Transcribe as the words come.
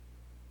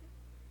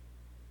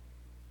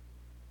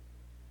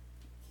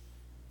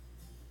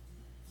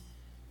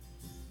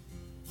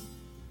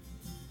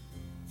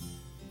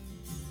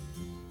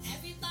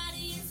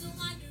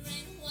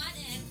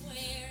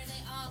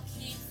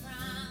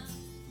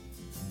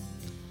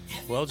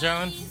Well,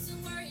 John,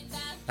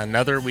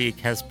 another week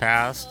has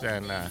passed,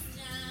 and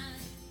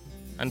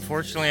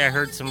unfortunately, I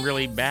heard some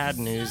really bad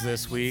news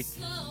this week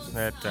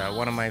that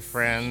one of my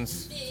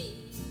friends,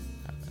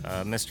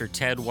 Mr.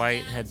 Ted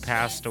White, had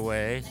passed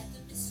away.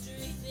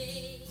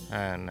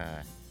 And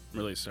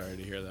Really sorry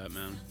to hear that,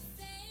 man.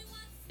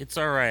 it's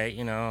all right,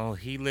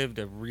 he lived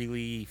a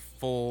really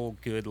full,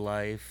 good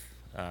life.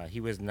 He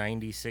was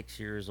 96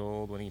 years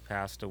old when he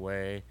passed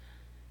away.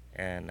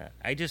 And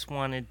I just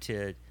wanted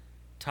to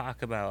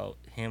talk about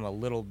him a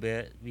little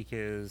bit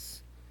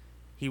because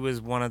he was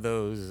one of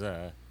those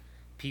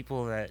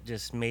people that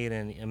just made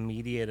an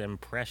immediate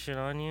impression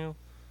on you.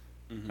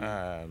 Mm-hmm.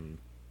 Um,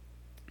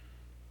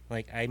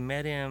 like I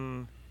met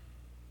him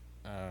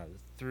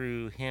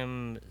through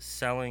him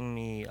selling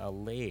me a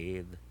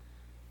lathe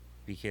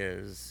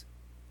because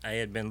I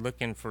had been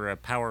looking for a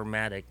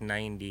Powermatic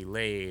 90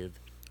 lathe,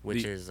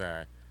 which is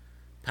a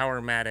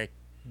Powermatic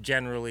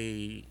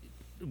generally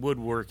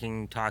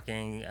woodworking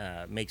talking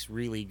makes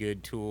really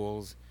good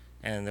tools,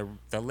 and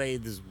the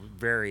lathe is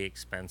very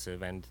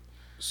expensive. And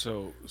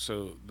So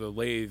the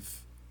lathe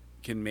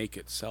can make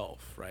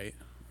itself, right?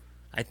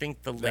 I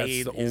think the That's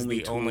lathe the is only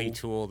the only tool.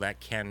 tool that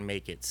can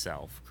make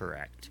itself.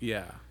 Correct.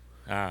 Yeah.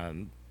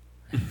 Um,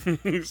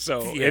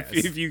 So if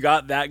yes. if you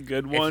got that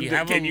good If one, you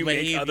have can a you make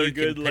lathe, other you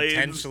can good lathes?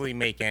 potentially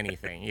make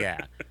anything.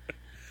 Yeah.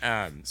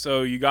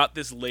 So you got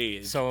this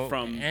lathe So,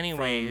 from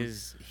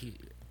anyways,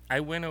 I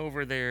went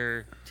over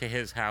there to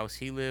his house.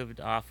 He lived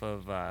off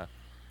of.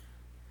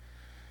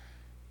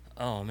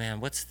 Oh man,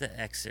 what's the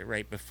exit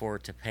right before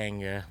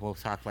Topanga? We'll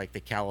talk like the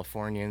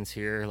Californians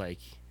here. Like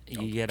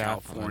you get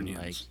off on like,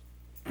 Californians.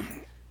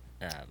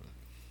 um,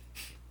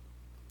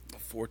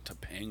 Fort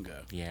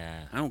Topanga.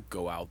 yeah. I don't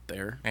go out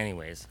there.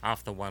 Anyways,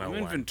 off the I'm in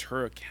 101.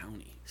 Ventura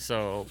County.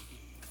 So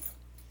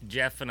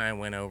Jeff and I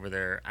went over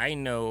there. I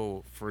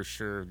know for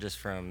sure just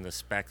from the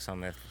specs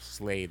on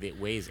this lathe, it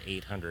weighs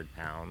 800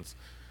 pounds.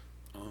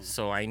 Oh.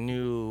 So I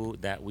knew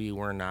that we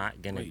were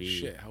not going to Wait, be.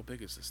 shit! How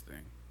big is this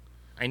thing?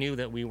 I knew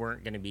that we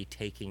weren't going to be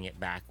taking it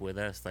back with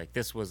us. Like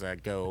this was a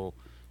go,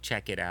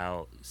 check it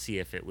out, see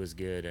if it was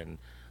good, and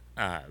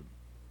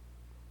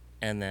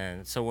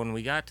then so when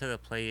we got to the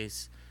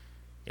place,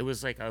 it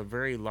was like a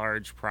very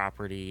large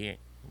property,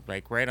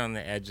 like right on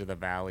the edge of the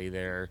valley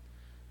there.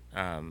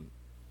 Um,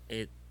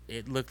 it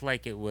looked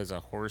like it was a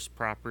horse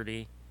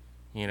property,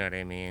 you know what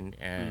I mean,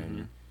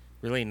 and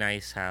really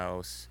nice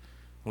house.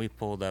 We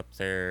pulled up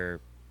there.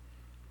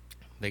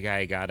 The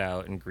guy got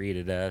out and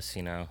greeted us.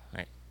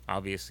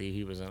 Obviously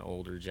he was an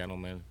older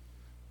gentleman,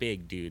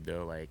 big dude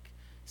though, like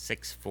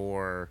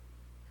 6'4",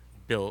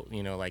 built.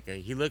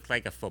 He looked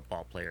like a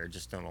football player,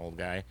 just an old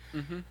guy.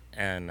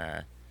 And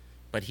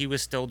but he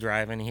was still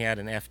driving. He had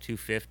an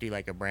F-250,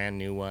 like a brand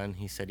new one.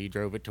 He said he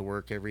drove it to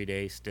work every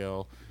day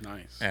still.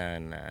 Nice.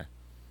 And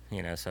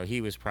so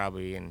he was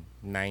probably in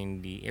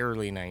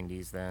early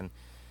 90s then.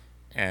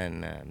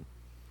 And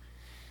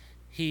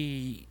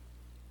he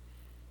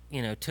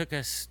took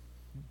us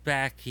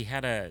back. He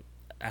had a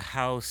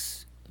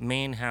house,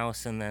 main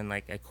house, and then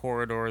like a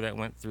corridor that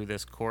went through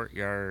this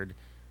courtyard,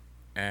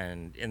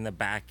 and in the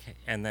back,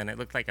 and then it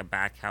looked like a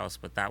back house,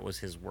 but that was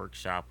his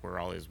workshop where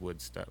all his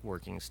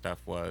working stuff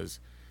was.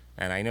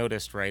 And I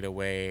noticed right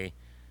away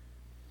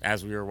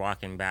as we were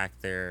walking back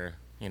there,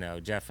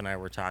 Jeff and I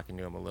were talking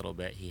to him a little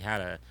bit. He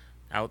had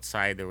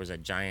outside there was a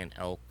giant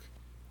elk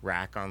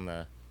rack on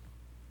the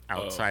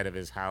outside of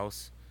his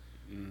house.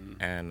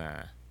 And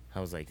I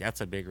was like,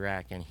 that's a big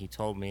rack. And he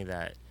told me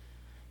that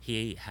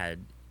he had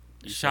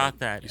shot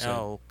that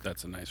elk.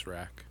 That's a nice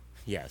rack.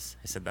 Yes,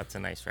 I said that's a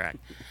nice rack.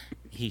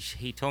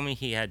 He told me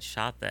he had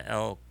shot the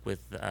elk with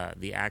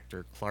the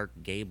actor Clark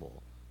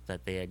Gable,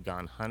 that they had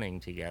gone hunting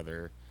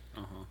together.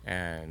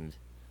 And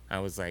I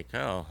was like,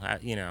 oh, I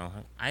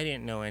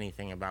didn't know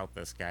anything about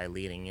this guy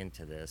leading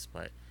into this,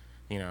 but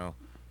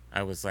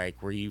I was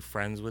like, were you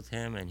friends with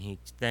him? And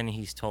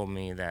he's told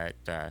me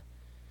that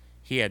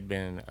he had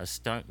been a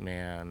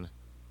stuntman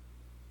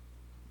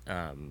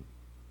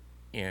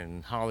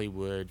in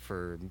Hollywood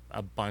for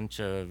a bunch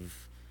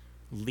of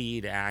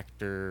lead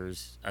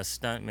actors, a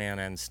stuntman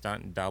and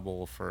stunt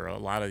double for a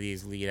lot of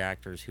these lead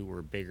actors who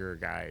were bigger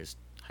guys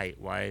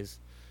height-wise.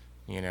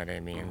 You know what I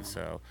mean?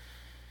 So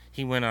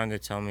he went on to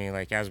tell me,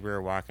 like, as we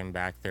were walking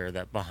back there,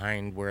 that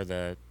behind where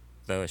the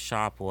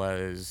shop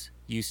was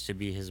used to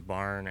be his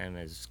barn and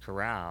his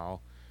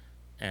corral,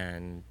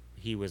 and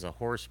he was a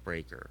horse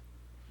breaker.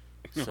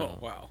 So,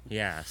 oh, wow.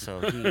 Yeah, so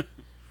he,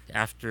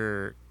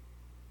 after,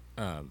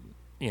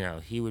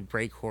 he would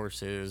break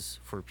horses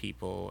for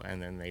people,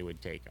 and then they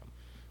would take them.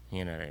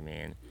 You know what I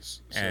mean?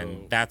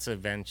 And that's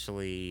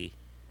eventually,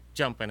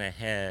 jumping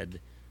ahead,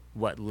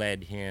 what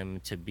led him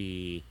to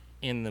be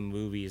in the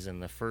movies in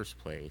the first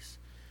place.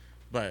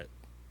 But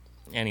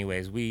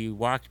anyways, we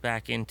walked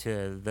back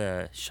into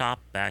the shop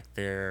back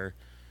there,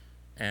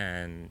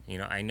 and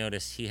I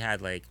noticed he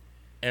had like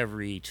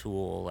every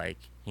tool, like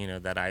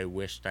that I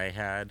wished I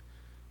had.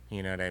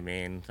 You know what I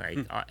mean? Like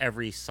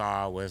every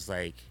saw was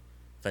like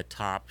the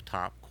top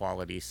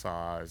quality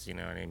saws. You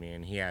know what I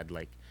mean? He had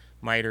like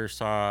miter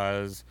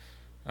saws,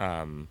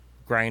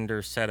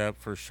 grinder set up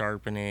for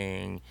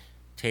sharpening,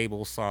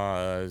 table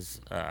saws.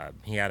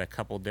 He had a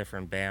couple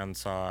different band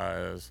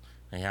saws.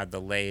 He had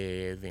the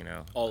lathe,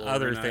 All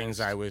other things.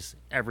 organized.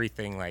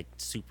 Everything like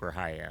super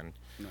high end.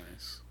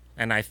 Nice.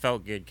 And I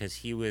felt good because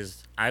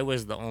I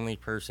was the only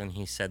person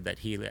he said that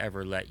he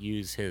ever let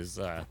use his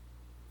um,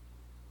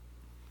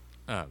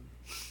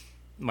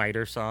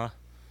 miter saw.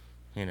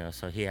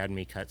 So he had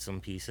me cut some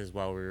pieces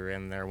while we were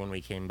in there when we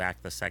came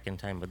back the second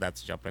time, but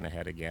that's jumping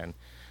ahead again.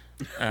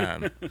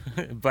 Um,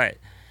 but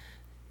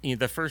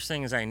the first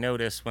things I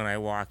noticed when I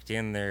walked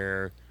in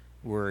there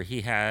were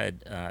he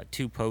had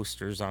two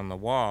posters on the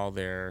wall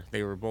there.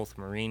 They were both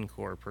Marine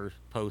Corps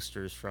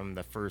posters from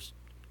the First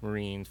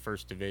Marines,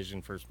 First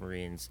Division, First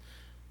Marines,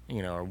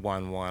 or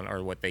 1-1,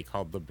 or what they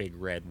called the Big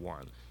Red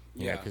One.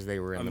 Yeah, Because they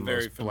were in I'm the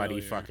very most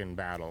bloody familiar. fucking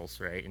battles,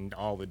 right? In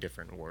all the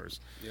different wars.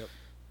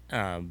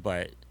 Yep.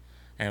 But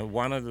and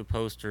one of the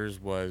posters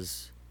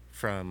was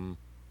from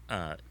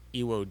Iwo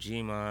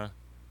Jima,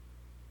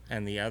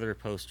 and the other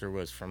poster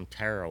was from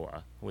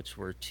Tarawa, which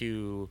were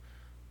two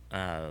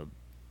uh,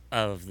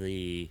 of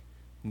the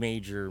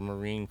major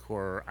Marine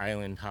Corps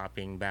island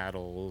hopping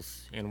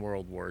battles in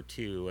World War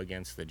II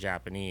against the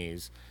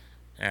Japanese.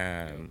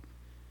 Yep.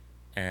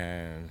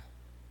 And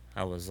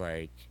I was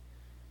like,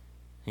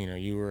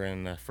 you were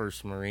in the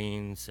First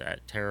Marines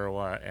at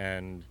Tarawa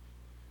and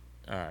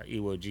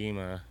Iwo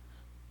Jima.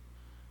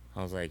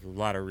 I was like, a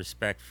lot of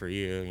respect for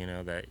you,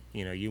 that,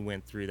 you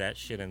went through that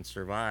shit and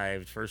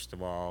survived, first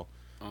of all,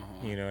 Uh-huh.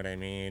 you know what I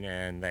mean?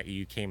 And that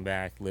you came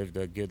back, lived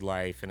a good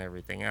life and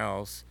everything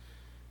else.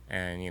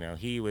 And,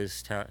 he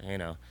was,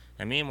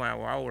 and meanwhile,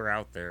 while we're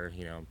out there,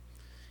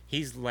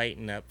 he's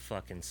lighting up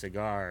fucking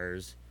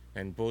cigars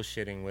and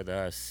bullshitting with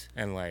us.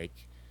 And, like,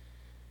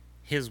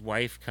 his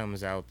wife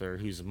comes out there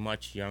who's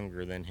much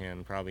younger than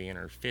him, probably in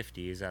her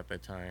 50s at the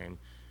time.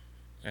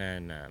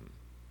 And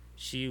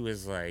she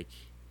was like,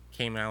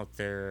 came out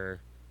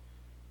there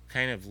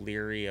kind of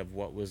leery of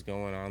what was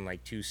going on,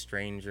 like two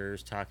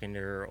strangers talking to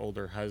her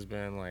older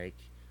husband, like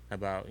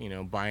about,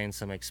 buying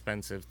some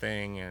expensive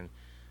thing and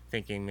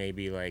thinking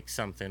maybe like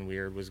something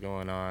weird was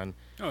going on.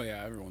 Oh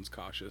yeah, everyone's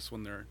cautious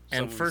when they're And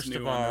someone's first new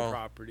of on their all,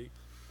 property.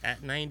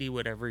 at 90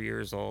 whatever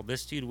years old,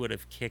 this dude would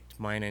have kicked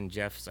mine and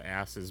Jeff's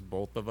asses,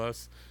 both of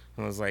us.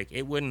 And was like,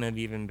 it wouldn't have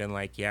even been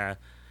like, yeah,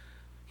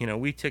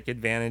 we took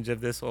advantage of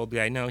this old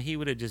guy. No, he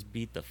would have just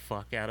beat the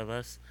fuck out of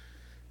us.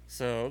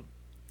 So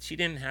she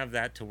didn't have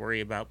that to worry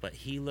about, but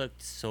he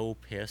looked so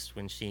pissed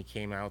when she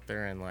came out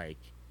there and like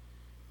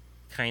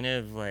kind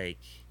of like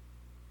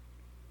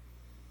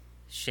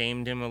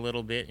shamed him a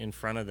little bit in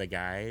front of the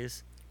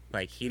guys.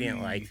 Like he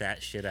didn't like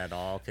that shit at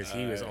all because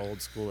he was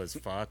old school as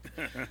fuck.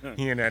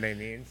 You know what I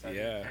mean? So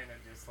Yeah. he kind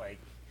of just like,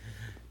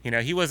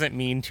 he wasn't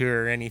mean to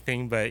her or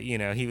anything, but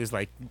he was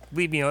like,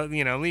 leave me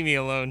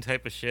alone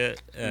type of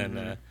shit.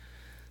 And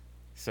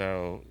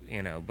so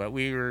but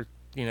we were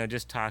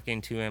just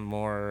talking to him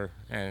more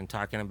and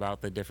talking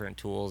about the different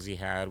tools he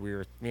had.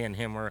 Me and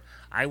him were.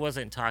 I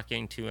wasn't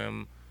talking to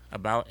him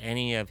about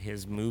any of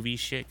his movie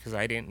shit because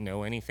I didn't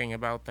know anything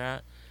about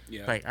that.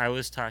 Yeah. Like I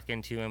was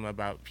talking to him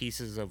about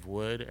pieces of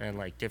wood and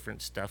like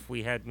different stuff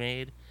we had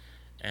made,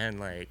 and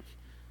like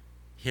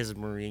his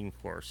Marine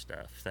Corps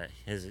stuff. That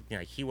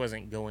he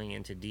wasn't going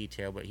into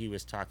detail, but he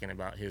was talking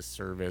about his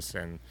service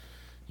and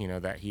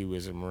that he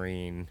was a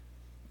Marine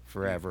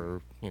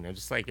forever.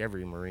 Just like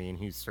every Marine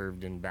who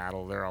served in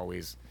battle, they're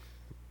always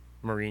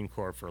Marine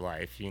Corps for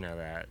life. You know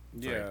that.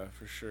 It's Yeah, like,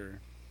 for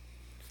sure.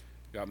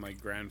 Got my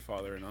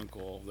grandfather and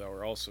uncle that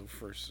were also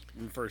first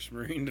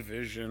Marine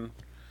Division,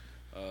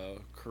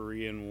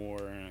 Korean War,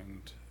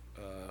 and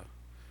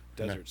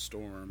Desert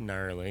Storm.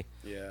 gnarly,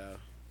 Yeah.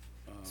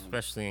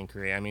 especially in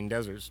Korea. I mean,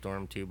 Desert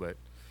Storm too, but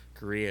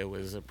Korea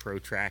was a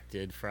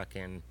protracted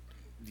fucking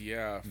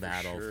Yeah, for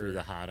battle sure. through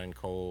the hot and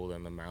cold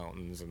and the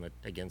mountains and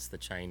against the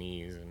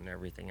Chinese and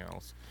everything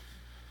else.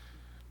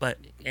 But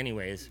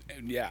anyways,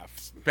 Yeah.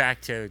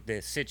 back to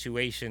the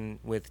situation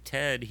with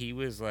Ted. He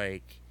was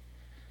like,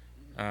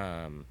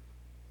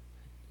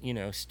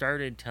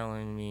 started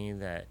telling me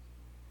that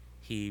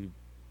he,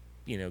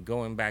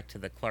 going back to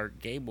the Clark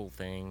Gable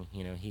thing,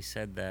 he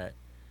said that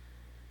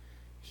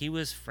he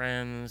was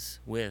friends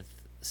with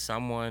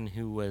someone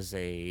who was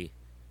a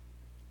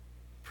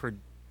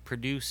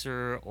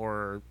producer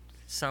or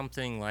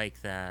something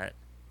like that,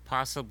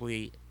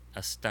 possibly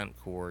a stunt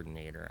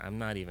coordinator. I'm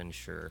not even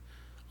sure,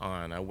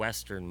 on a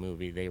Western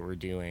movie they were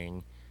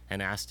doing,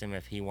 and asked him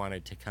if he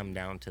wanted to come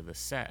down to the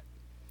set.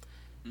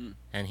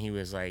 And he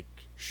was like,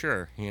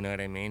 sure, you know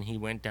what I mean? He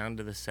went down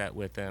to the set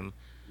with him.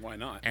 Why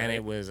not? And right?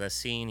 it was a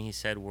scene, he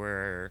said,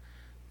 where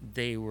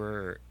they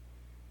were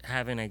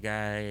having a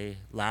guy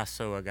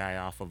lasso a guy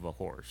off of a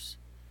horse,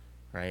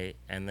 right?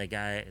 And the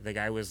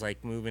guy was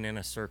like moving in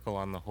a circle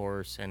on the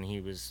horse, and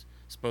he was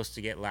supposed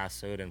to get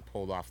lassoed and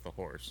pulled off the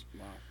horse.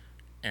 Wow.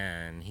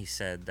 And he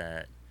said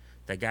that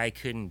the guy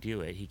couldn't do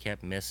it. He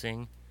kept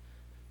missing.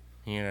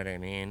 You know what I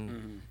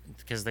mean?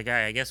 Because the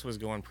guy, I guess, was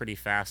going pretty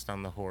fast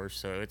on the horse,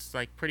 so it's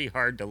like pretty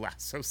hard to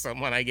lasso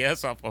someone, I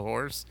guess, off a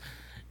horse.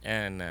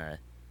 And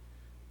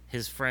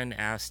his friend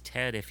asked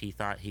Ted if he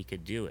thought he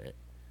could do it,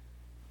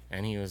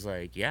 and he was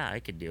like, "Yeah, I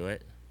could do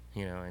it,"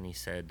 And he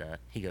said,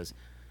 he goes,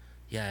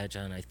 "Yeah,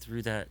 John, I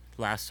threw that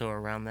lasso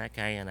around that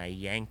guy and I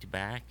yanked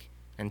back."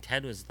 And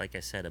Ted was, like I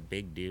said, a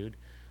big dude.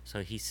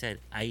 So he said,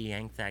 "I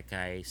yanked that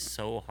guy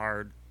so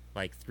hard,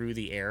 like through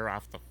the air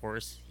off the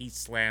horse. He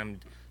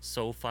slammed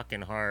so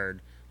fucking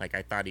hard, like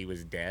I thought he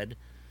was dead."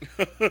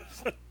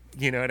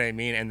 You know what I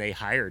mean? And they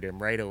hired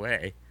him right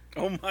away.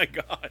 Oh my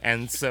gosh.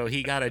 And so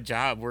he got a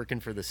job working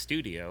for the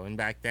studio. And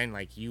back then,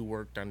 like, you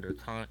worked under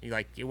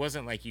like, it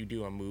wasn't like you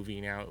do a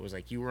movie now. It was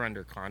like you were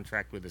under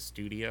contract with a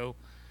studio.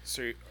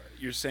 So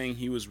you're saying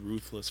he was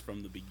ruthless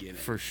from the beginning?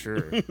 For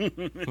sure.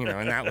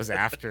 And that was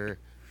after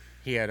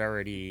he had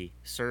already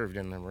served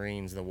in the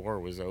Marines. The war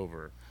was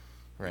over,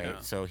 right? Yeah.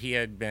 So he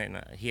had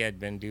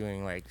been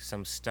doing like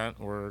some stunt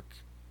work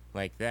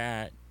like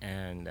that,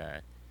 and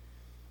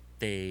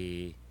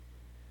they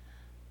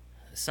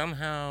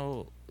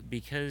somehow,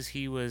 because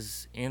he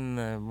was in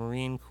the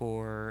Marine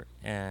Corps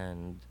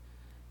and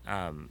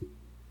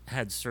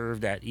had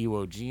served at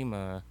Iwo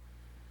Jima,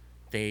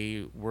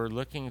 they were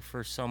looking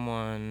for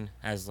someone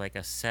as like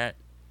a set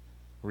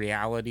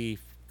reality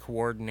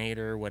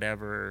coordinator,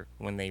 whatever,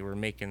 when they were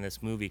making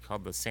this movie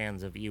called The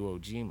Sands of Iwo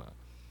Jima.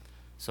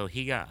 So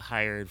he got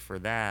hired for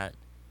that,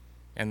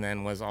 and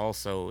then was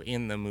also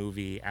in the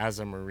movie as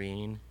a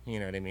Marine, you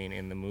know what I mean,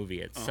 in the movie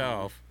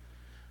itself.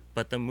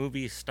 But the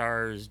movie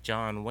stars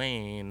John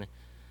Wayne,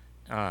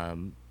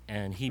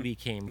 and he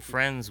became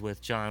friends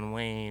with John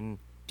Wayne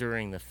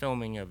during the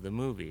filming of the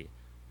movie.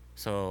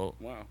 So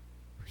wow.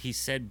 He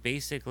said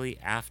basically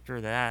after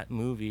that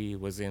movie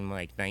was in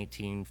like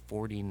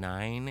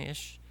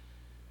 1949-ish,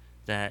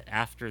 that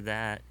after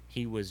that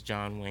he was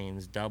John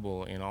Wayne's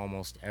double in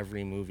almost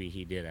every movie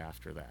he did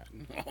after that.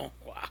 Oh,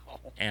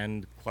 wow.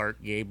 And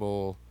Clark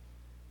Gable,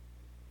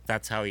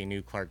 that's how he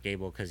knew Clark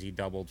Gable, because he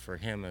doubled for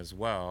him as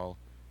well.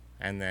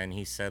 And then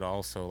he said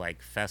also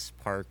like Fess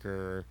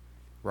Parker,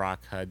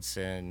 Rock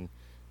Hudson,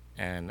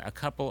 and a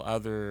couple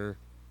other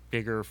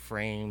bigger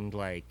framed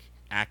like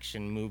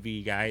action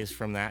movie guys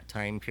from that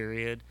time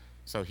period.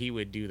 So he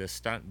would do the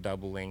stunt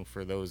doubling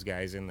for those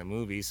guys in the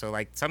movie. So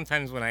like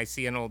sometimes when I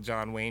see an old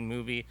John Wayne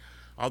movie,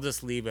 I'll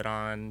just leave it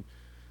on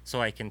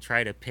so I can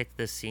try to pick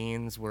the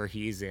scenes where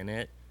he's in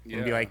it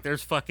and be like,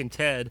 "There's fucking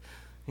Ted."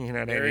 You know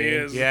what there I mean? He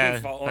is, yeah,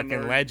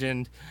 fucking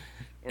legend.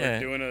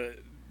 Or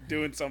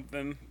doing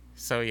something.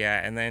 So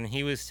yeah, and then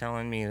he was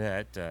telling me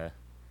that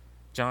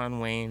John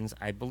Wayne's,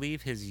 I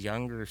believe his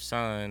younger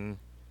son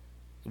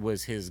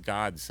was his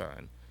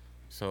godson.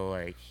 So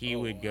like he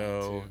would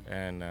go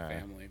and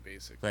family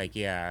basically. Like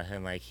yeah,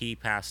 and like he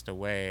passed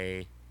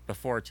away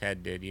before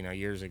Ted did,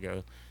 years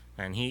ago.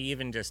 And he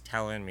even just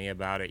telling me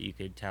about it, you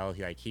could tell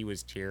he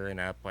was tearing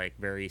up, like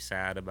very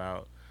sad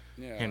about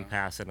him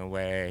passing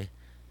away.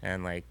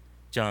 And like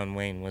John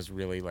Wayne was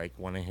really like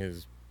one of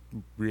his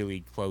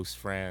really close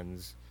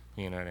friends,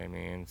 you know what I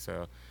mean?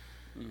 So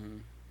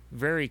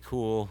very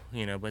cool,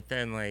 but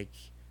then like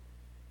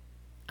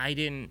I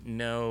didn't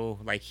know,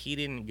 like he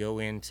didn't go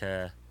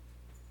into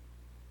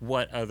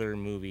what other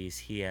movies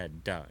he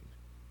had done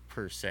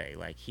per se.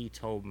 Like he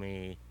told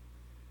me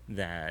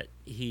that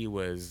he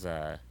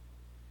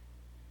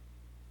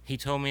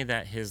told me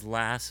that his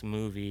last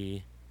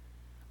movie,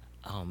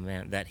 oh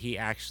man, that he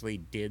actually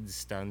did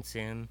stunts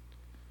in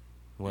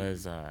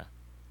was I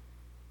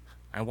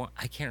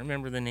can't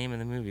remember the name of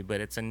the movie,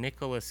 but it's a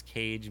Nicolas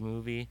Cage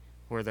movie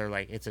where they're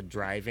like, it's a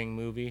driving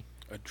movie.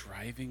 A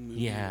driving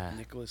movie? Yeah. With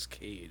Nicolas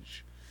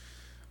Cage.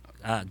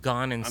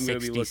 Gone in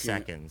 60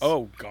 Seconds.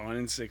 Oh, Gone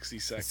in 60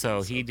 Seconds.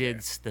 So he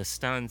did the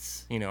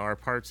stunts, or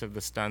parts of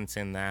the stunts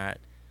in that,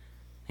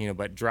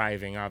 but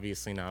driving,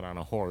 obviously not on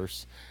a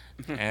horse.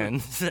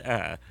 And,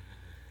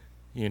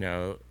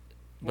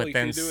 but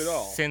then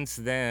since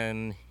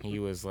then, he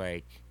was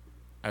like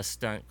a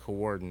stunt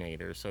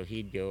coordinator. So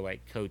he'd go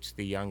like coach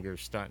the younger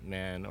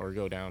stuntmen or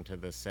go down to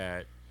the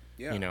set,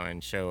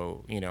 and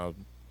show,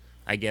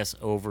 I guess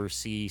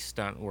oversee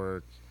stunt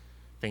work,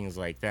 things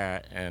like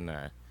that. And,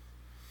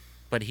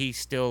 but he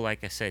still,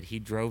 like I said, he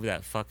drove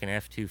that fucking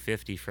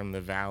F-250 from the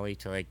valley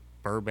to like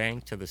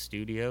Burbank to the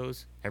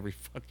studios every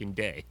fucking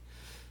day.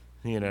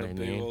 You know what I mean?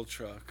 The big old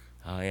truck.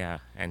 Oh yeah,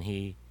 and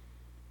he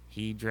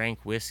drank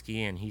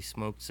whiskey and he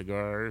smoked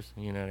cigars.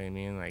 You know what I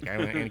mean? Like I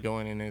went in,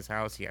 going in his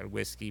house, he had a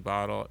whiskey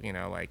bottle.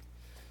 Like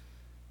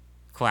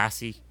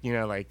classy.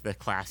 Like the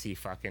classy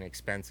fucking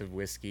expensive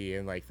whiskey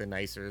and like the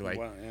nicer like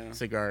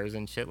cigars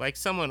and shit. Like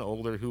someone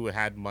older who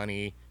had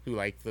money, who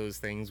liked those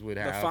things, would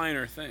have the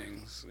finer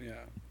things.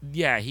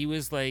 Yeah, he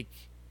was like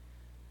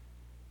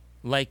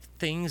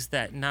things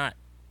that not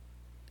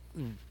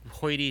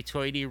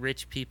hoity-toity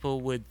rich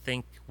people would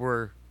think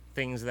were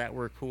things that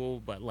were cool,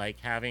 but like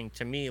having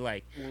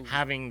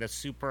the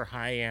super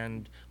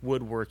high-end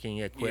woodworking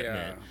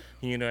equipment.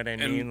 You know what I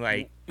mean?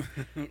 Like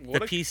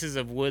the pieces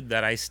of wood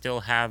that I still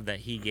have that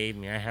he gave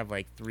me. I have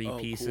like 3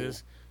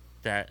 pieces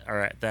that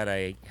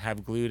I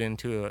have glued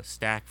into a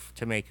stack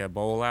to make a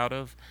bowl out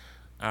of.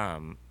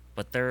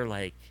 But they're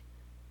like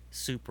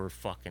super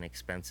fucking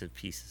expensive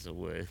pieces of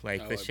wood.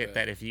 Like Oh, the I shit bet.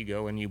 that if you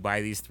go and you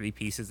buy these 3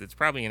 pieces, it's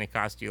probably going to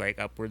cost you like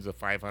upwards of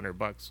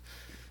 $500,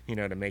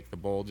 to make the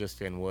bowl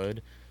just in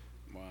wood,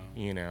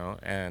 Wow.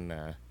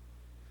 and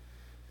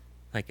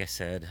like I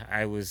said,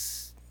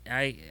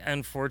 I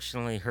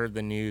unfortunately heard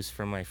the news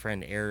from my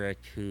friend Eric,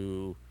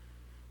 who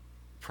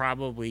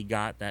probably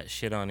got that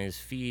shit on his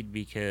feed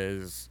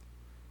because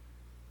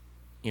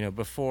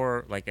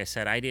before, like I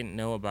said, I didn't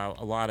know about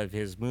a lot of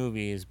his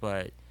movies,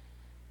 but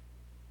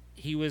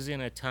he was in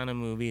a ton of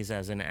movies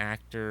as an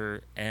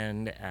actor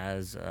and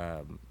as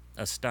a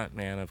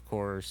stuntman, of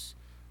course.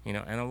 And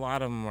a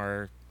lot of them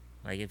are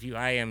like, if you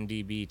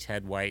IMDb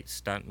Ted White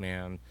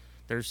stuntman,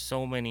 there's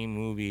so many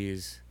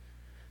movies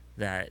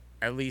that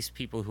at least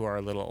people who are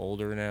a little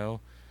older know.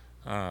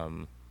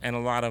 And a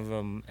lot of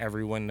them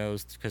everyone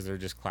knows because they're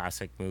just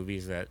classic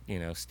movies that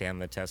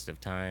stand the test of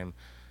time.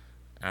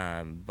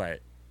 But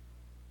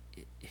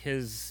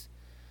his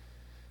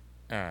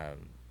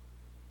um,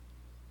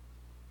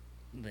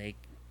 like,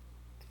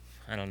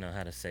 I don't know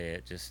how to say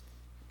it. Just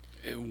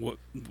And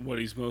what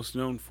he's most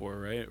known for,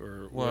 right?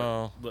 Or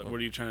well, what are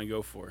you trying to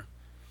go for?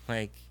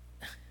 like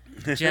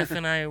Jeff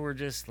and I were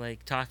just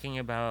like talking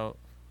about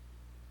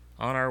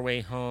on our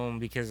way home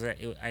because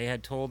I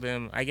had told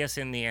him. I guess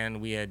in the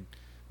end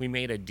we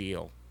made a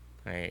deal,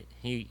 right?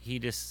 He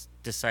just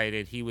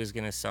decided he was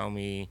gonna sell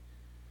me.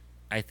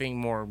 I think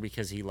more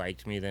because he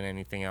liked me than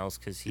anything else,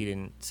 because he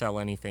didn't sell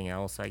anything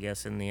else, I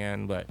guess, in the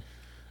end. But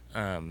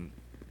um,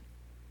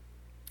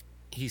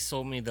 he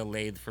sold me the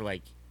lathe for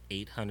like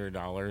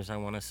 $800, I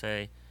want to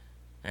say,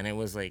 and it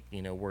was like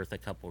worth a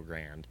couple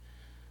grand.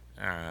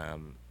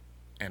 Um,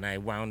 and I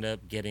wound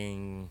up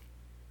getting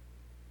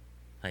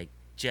like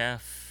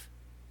Jeff,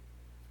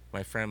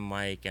 my friend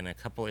Mike, and a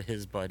couple of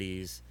his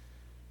buddies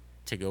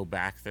to go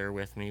back there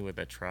with me with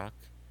a truck,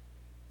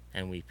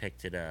 and we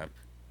picked it up.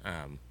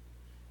 Um,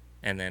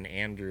 and then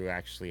Andrew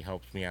actually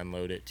helped me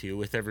unload it too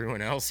with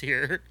everyone else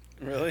here.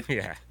 Really?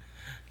 Yeah,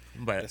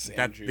 but Yes, that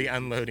Andrew. the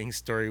unloading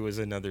story was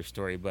another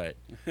story. But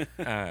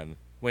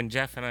when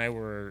Jeff and I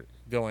were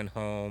going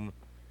home,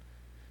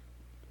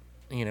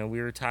 we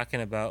were talking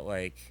about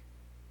like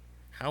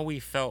how we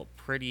felt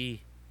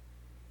pretty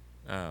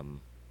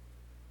um,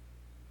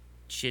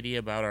 shitty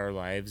about our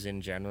lives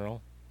in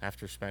general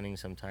after spending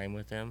some time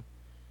with him.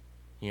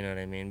 You know what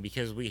I mean?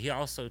 Because he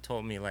also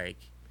told me like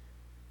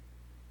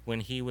when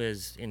he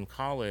was in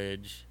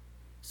college,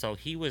 so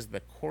he was the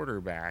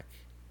quarterback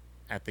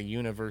at the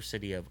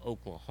University of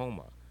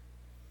Oklahoma,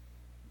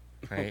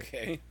 right?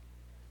 Okay.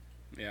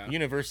 Yeah.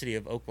 University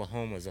of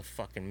Oklahoma is a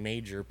fucking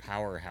major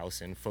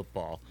powerhouse in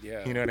football.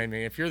 Yeah. You know what I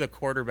mean? If you're the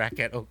quarterback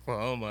at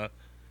Oklahoma,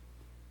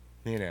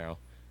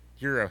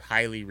 you're a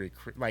highly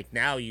like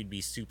now you'd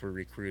be super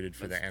recruited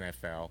for the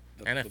NFL.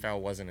 NFL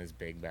wasn't as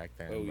big back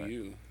then.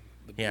 OU.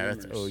 But, yeah,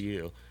 that's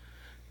OU.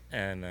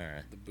 And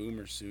the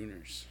Boomer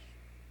Sooners.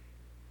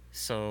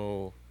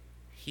 So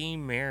he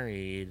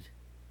married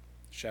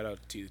Shout out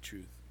to the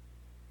truth.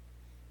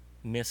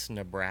 Miss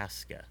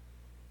Nebraska.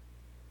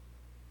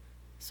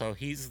 So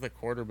he's the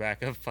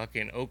quarterback of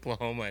fucking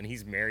Oklahoma, and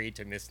he's married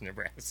to Miss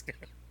Nebraska.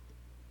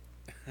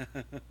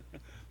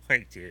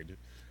 Like, dude,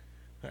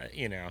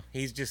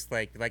 he's just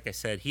like I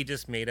said, he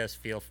just made us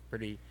feel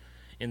pretty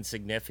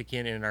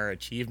insignificant in our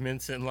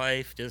achievements in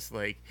life. Just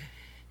like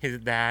his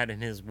dad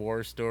and his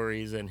war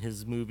stories and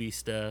his movie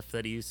stuff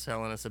that he's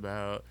telling us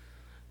about,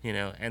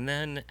 And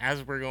then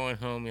as we're going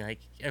home, like,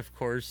 of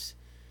course,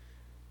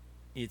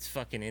 it's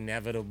fucking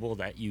inevitable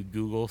that you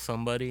Google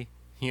somebody.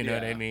 You know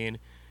what I mean?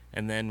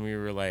 And then we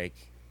were like,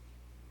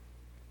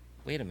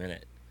 wait a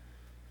minute.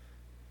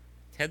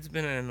 Ted's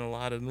been in a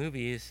lot of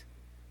movies,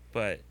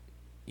 but,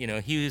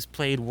 he has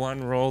played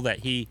one role that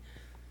he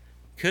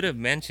could have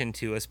mentioned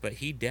to us, but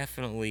he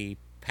definitely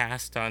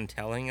passed on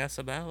telling us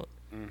about.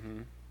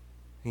 Mm-hmm.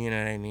 You know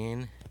what I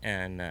mean?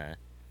 And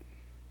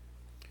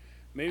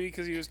maybe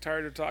because he was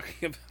tired of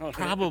talking about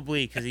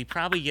probably because he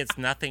probably gets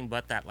nothing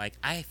but that. Like,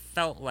 I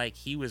felt like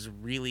he was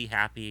really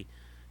happy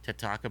to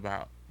talk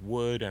about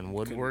wood and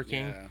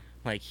woodworking. Yeah.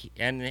 Like,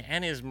 and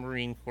his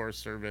Marine Corps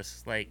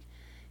service. Like,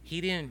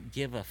 he didn't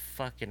give a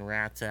fucking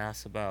rat's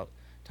ass about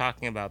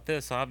talking about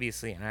this,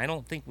 obviously. And I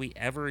don't think we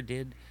ever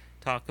did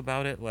talk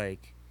about it,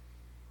 like,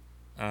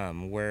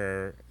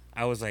 where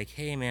I was like,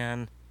 hey,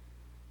 man,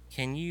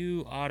 can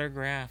you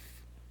autograph,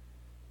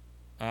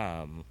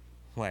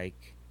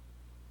 like,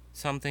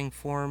 something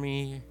for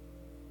me?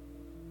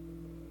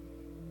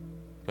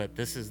 But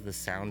this is the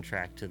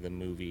soundtrack to the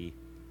movie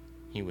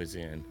he was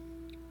in.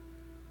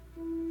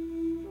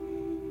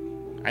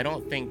 I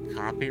don't think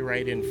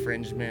copyright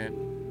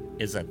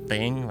infringement is a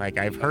thing. Like,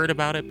 I've heard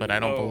about it, but I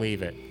don't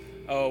believe it.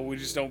 Oh, we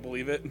just don't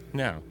believe it?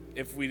 No.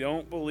 If we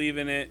don't believe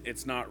in it,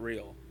 it's not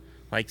real.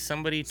 Like,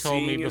 somebody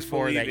told me Seeing is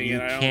before that believing, you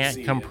and I don't can't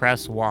see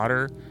compress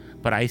water,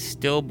 but I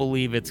still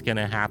believe it's going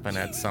to happen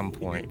at some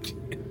point.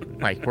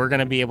 Like, we're going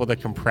to be able to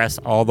compress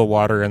all the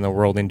water in the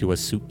world into a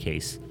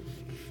suitcase.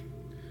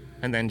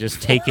 And then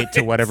just take it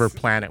to whatever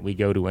planet we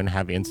go to and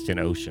have instant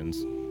oceans.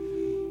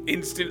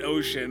 Instant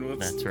Ocean.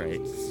 That's right.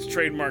 Let's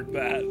trademark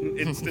that.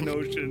 Instant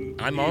Ocean.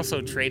 I'm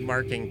also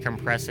trademarking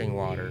compressing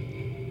water.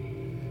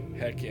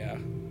 Heck yeah.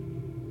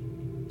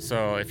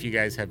 So if you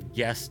guys have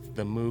guessed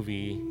the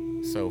movie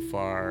so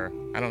far,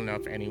 I don't know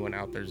if anyone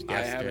out there's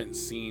guessed it. I haven't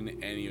seen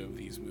any of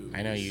these movies.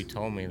 I know you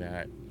told me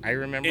that. I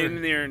remember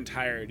in their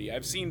entirety.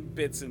 I've seen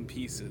bits and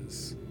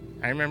pieces.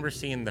 I remember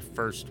seeing the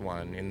first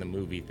one in the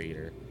movie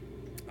theater.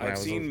 I've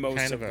seen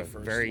most of the first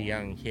one. Very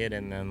young kid,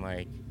 and then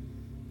like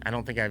I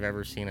don't think I've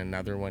ever seen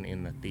another one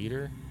in the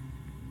theater.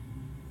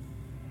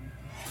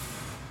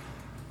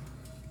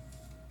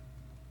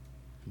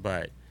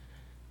 But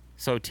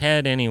so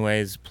Ted,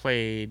 anyways,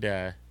 played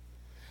the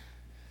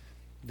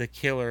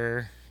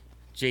killer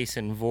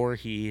Jason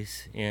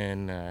Voorhees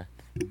in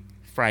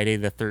Friday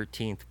the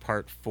 13th,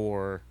 Part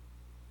 4,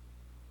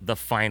 the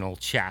final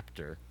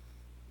chapter.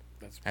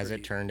 As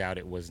it turned out,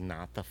 it was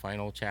not the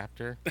final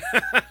chapter.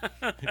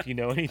 If you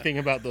know anything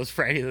about those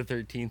Friday the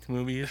 13th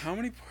movies. How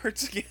many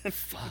parts again?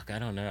 Fuck, I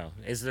don't know.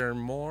 Is there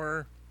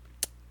more?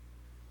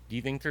 Do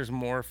you think there's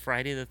more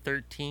Friday the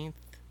 13th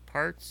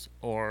parts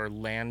or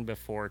Land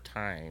Before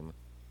Time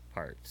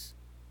parts?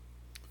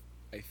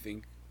 I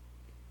think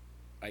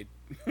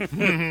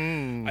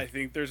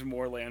there's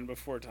more Land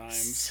Before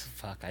Times.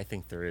 Fuck, I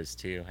think there is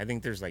too. I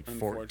think there's like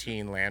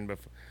 14 Land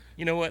Before.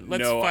 You know what?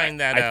 Let's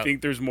find that I out.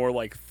 think there's more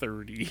like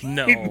 30.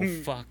 No,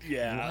 fuck.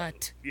 Yeah.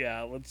 What?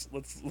 Yeah,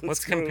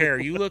 let's compare.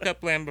 You look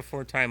up Land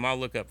Before Time. I'll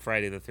look up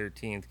Friday the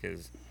 13th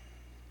because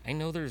I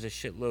know there's a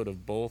shitload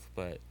of both,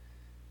 but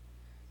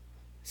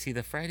see,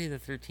 the Friday the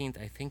 13th,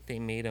 I think they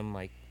made them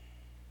like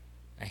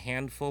a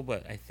handful,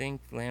 but I think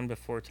Land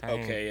Before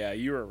Time. Okay, yeah,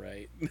 you were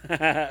right.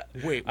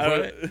 Wait,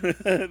 what?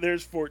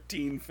 There's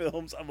 14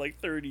 films. I'm like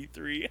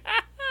 33.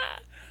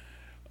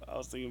 I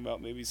was thinking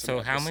about maybe some. So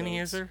episodes. How many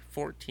is there?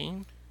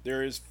 14?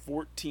 There is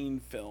 14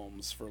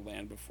 films for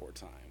Land Before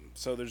Time.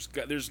 So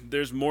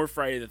there's more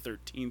Friday the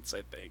 13th,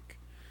 I think.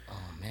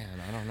 Oh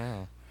man, I don't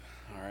know.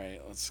 All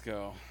right, let's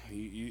go.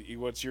 You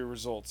what's your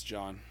results,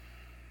 John?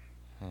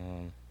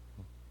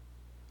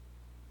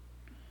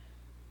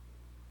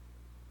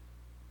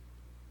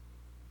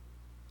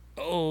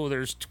 Oh,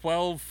 there's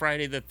 12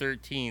 Friday the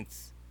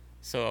 13th.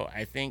 So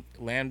I think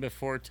Land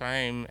Before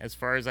Time, as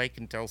far as I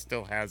can tell,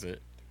 still has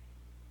it.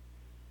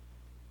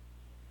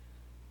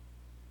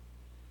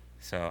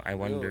 So I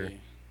wonder. Really?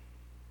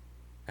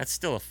 That's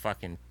still a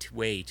fucking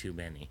way too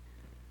many.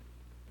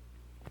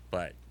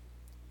 But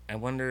I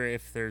wonder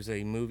if there's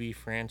a movie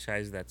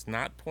franchise that's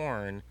not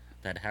porn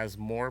that has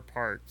more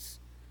parts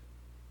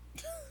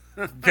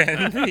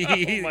than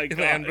the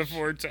Land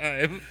Before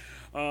Time.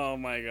 Oh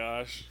my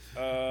gosh.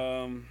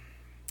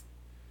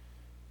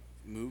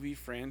 Movie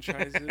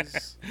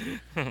franchises?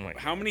 Oh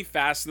How many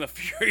Fast and the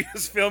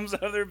Furious films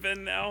have there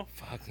been now?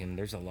 Fucking,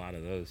 there's a lot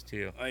of those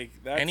too. Like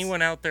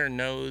anyone out there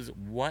knows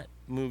what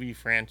movie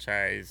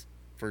franchise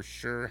for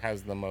sure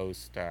has the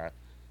most?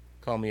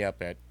 Call me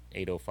up at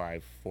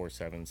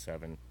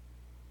 805-477-8374.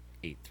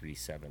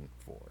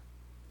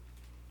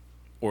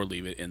 Or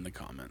leave it in the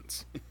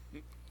comments.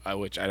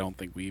 Which I don't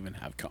think we even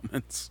have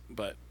comments,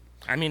 but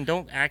I mean,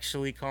 don't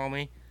actually call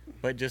me,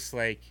 but just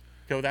like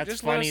go. That's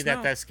just funny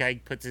that this guy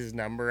puts his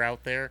number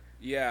out there.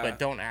 Yeah, but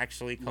don't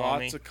actually call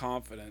me. Lots of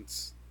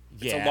confidence.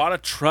 Yeah. It's a lot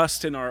of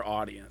trust in our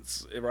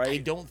audience, right? I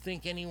don't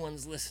think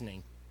anyone's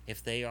listening.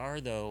 If they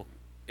are, though.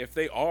 If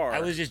they are,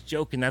 I was just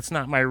joking. That's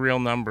not my real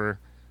number.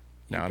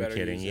 No, I'm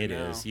kidding. It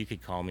now. is. You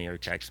could call me or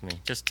text me.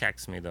 Just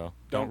text me though.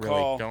 Don't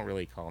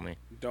really call me.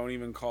 Don't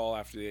even call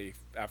after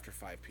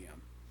 5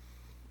 p.m.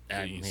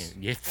 Please.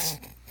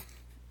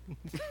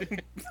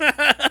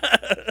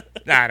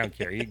 Nah, I don't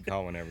care. You can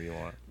call whenever you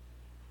want.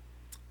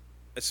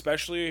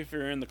 Especially if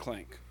you're in the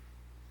clink.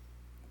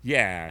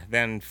 Yeah,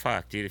 then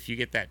fuck, dude. If you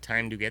get that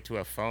time to get to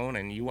a phone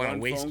and you want to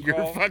waste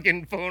your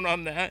fucking phone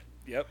on that.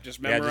 Yep, just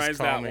memorize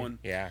that one.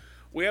 Yeah.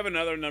 We have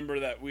another number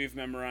that we've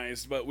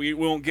memorized, but we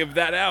won't give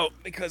that out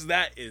because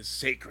that is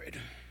sacred.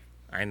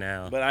 I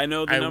know. But I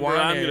know the number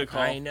I'm going to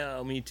call. I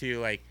know, me too.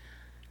 Like,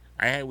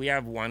 we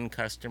have one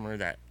customer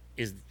that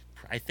is,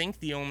 I think,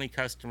 the only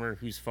customer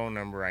whose phone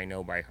number I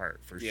know by heart,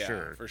 for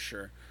sure. Yeah, for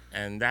sure.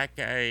 And that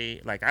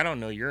guy, like, I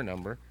don't know your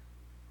number.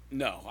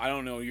 No, I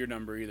don't know your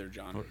number either,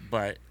 John.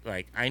 But,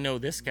 like, I know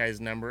this guy's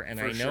number, and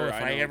I know if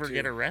I ever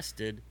get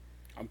arrested,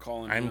 I'm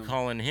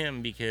calling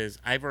him because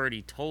I've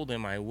already told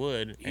him I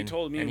would. He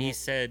told me. And he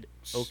said,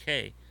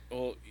 okay.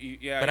 Well,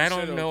 yeah. But I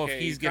don't know if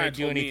he's going to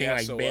do anything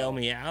like bail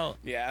me out.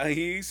 Yeah,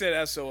 he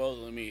said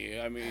SOL to me.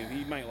 I mean,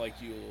 he might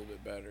like you a little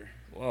bit better.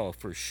 Well,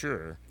 for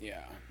sure.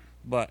 Yeah.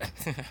 But.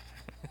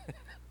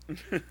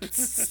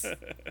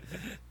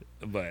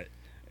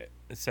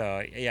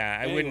 So yeah,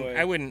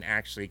 I wouldn't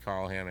actually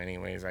call him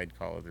anyways. I'd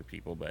call other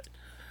people, but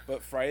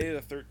Friday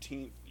the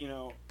 13th, you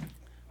know.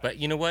 But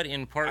you know what?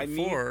 In part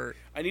 4,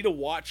 I need to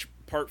watch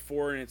part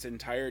 4 in its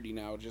entirety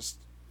now, just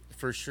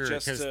for sure,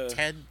 because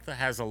Ted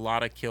has a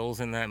lot of kills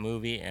in that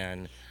movie,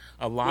 and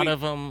a lot of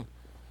them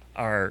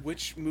are.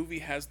 Which movie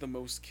has the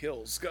most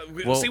kills?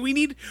 Well, see, we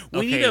need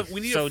a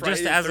so Friday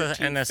just as the 13th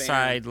an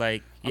aside,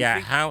 like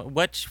Yeah,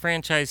 which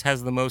franchise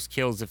has the most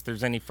kills? If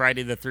there's any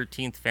Friday the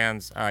 13th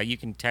fans, you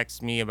can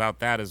text me about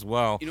that as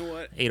well. You know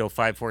what?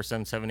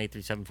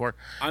 805-477-8374.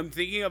 I'm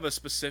thinking of a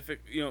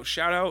specific,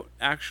 shout out,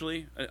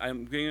 actually.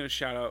 I'm giving a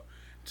shout out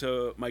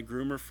to my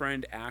groomer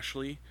friend,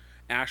 Ashley.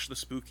 Ash the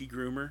Spooky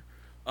Groomer.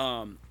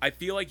 I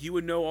feel like you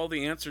would know all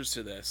the answers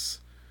to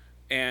this.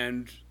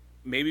 And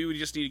maybe we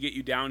just need to get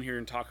you down here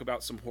and talk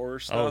about some horror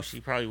stuff. Oh, she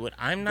probably would.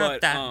 I'm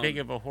not that big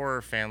of a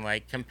horror fan,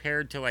 like,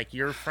 compared to, like,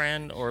 your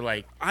friend or,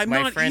 like, I'm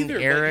my not friend either,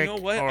 Eric. But you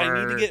know what? I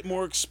need to get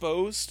more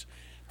exposed.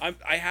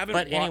 I haven't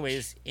But watched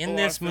anyways, in a lot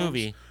this of films,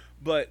 movie,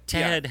 but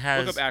Ted look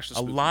has up Ash the a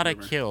Spooky lot of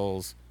Groomer.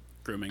 kills,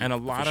 Grooming and a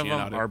lot of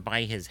them aficionado. are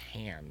by his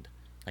hand.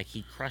 Like,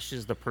 he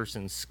crushes the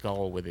person's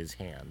skull with his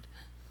hand,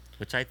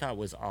 which I thought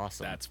was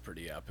awesome. That's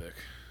pretty epic.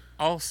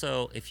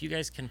 Also, if you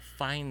guys can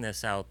find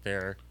this out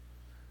there,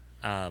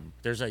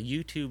 there's a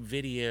YouTube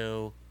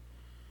video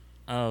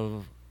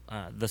of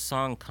the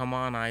song Come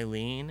On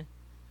Eileen,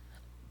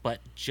 but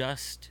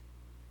just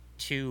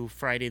 2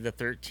 Friday the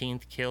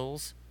 13th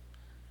kills.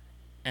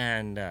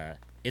 And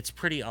it's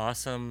pretty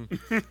awesome.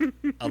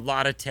 A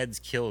lot of Ted's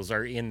kills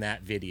are in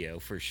that video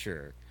for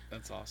sure.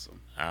 That's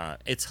awesome.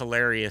 It's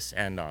hilarious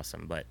and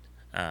awesome. But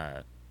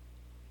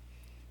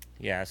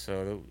yeah,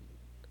 so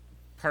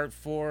part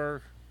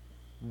 4,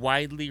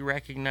 widely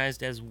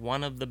recognized as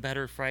one of the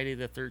better Friday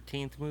the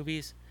 13th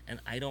movies.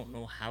 And I don't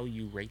know how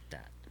you rate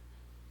that.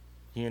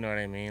 You know what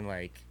I mean?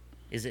 Like,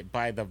 is it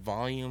by the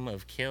volume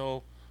of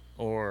kill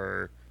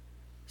or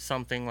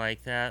something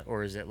like that?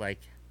 Or is it like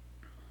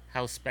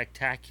how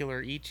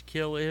spectacular each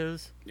kill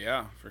is?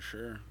 Yeah, for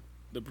sure.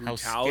 The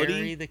brutality. How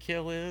scary the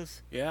kill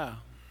is? Yeah.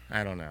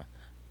 I don't know.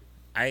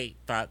 I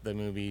thought the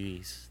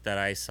movies that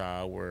I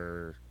saw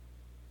were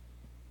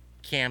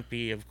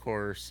campy, of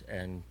course,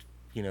 and,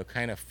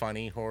 kind of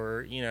funny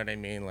horror. You know what I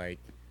mean? Like,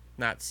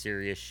 not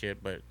serious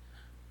shit, but,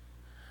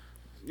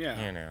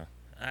 yeah.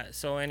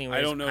 So anyways,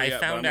 I don't know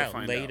yet, found but I'm out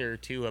gonna find later,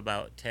 too,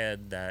 about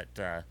Ted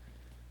that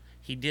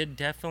he did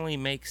definitely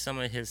make some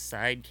of his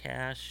side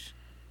cash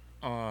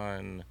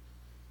on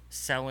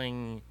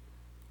selling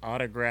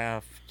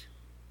autographed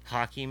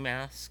hockey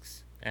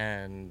masks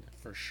and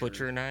For sure.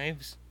 butcher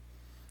knives.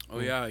 Oh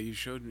yeah, you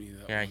showed me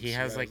that. Yeah, once. he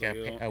has like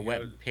a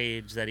web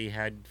page that he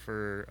had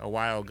for a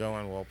while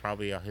going, well,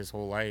 probably his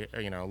whole life,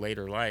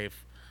 later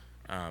life,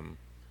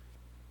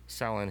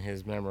 selling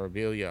his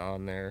memorabilia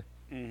on there.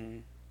 Mm-hmm.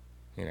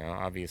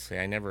 Obviously,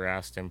 I never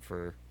asked him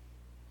for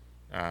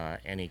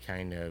any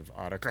kind of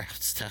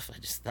autographed stuff. I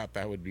just thought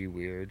that would be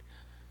weird.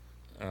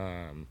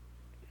 And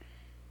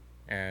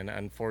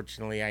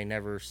unfortunately, I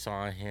never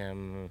saw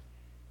him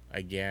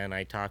again.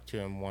 I talked to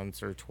him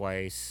once or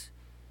twice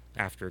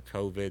after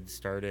COVID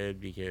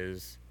started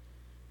because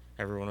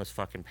everyone was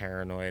fucking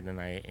paranoid, and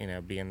I,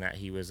 being that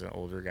he was an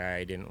older guy,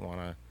 I didn't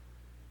want to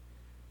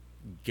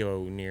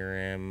go near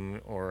him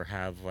or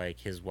have like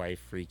his wife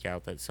freak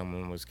out that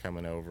someone was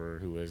coming over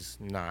who was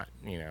not,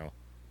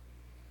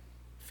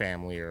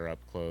 family or up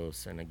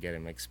close, and to get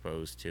him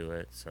exposed to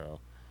it. So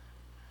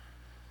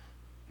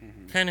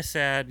kind of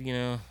sad,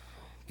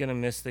 gonna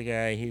miss the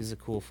guy. He's a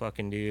cool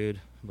fucking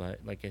dude, but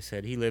like I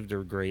said, he lived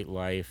a great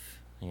life.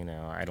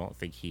 I don't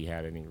think he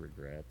had any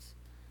regrets.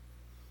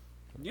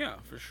 Yeah,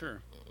 for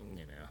sure.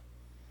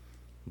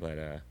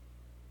 But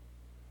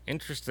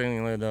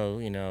interestingly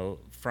though,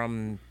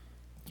 from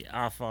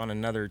off on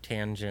another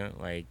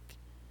tangent, like,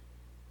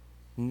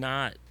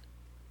 not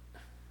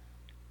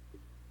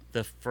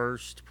the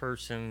first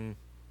person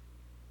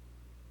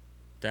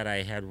that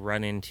I had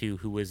run into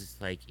who was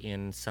like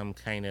in some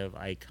kind of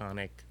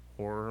iconic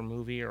horror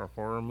movie or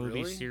horror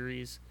movie Really?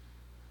 series.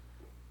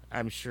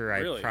 I'm sure I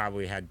Really?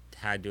 probably had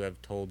to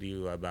have told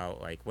you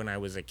about, like, when I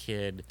was a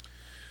kid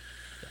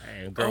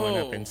and growing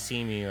up and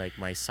seeing me, like,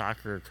 my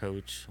soccer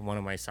coach, one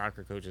of my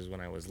soccer coaches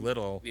when I was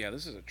little. Yeah,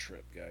 this is a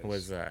trip, guys.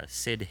 Was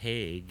Sid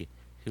Haig,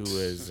 who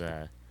was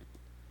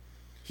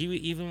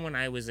even when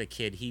I was a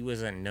kid, he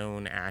was a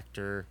known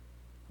actor,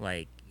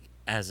 like,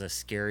 as a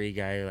scary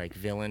guy, like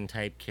villain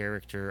type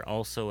character,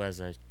 also as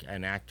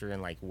an actor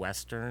in like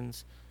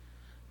westerns,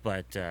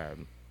 but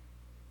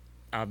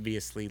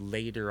obviously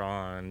later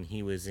on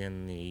he was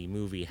in the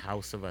movie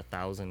House of a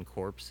Thousand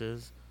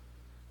Corpses.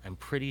 I'm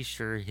pretty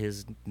sure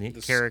his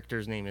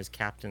character's name is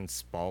Captain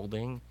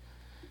Spaulding,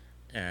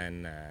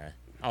 and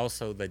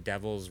also The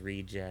Devil's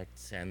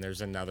Rejects, and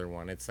there's another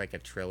one. It's like a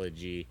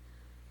trilogy,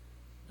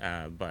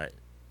 but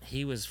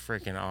he was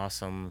freaking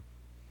awesome,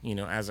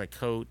 as a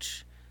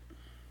coach,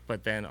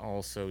 but then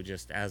also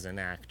just as an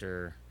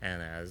actor,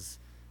 and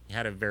he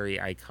had a very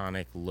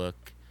iconic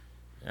look.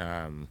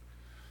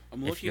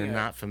 If you're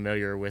not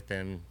familiar with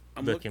him,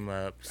 look him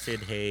up.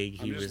 Sid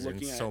Haig. He was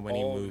in so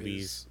many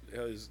movies.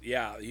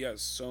 Yeah, he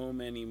has so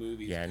many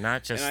movies. Yeah,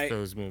 not just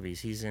those movies.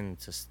 He's in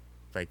just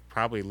like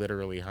probably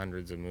literally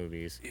hundreds of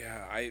movies.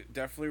 Yeah, I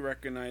definitely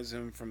recognize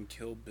him from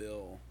Kill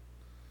Bill.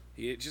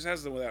 He just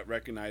has that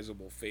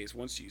recognizable face.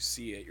 Once you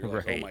see it, you're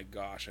like, oh my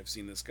gosh, I've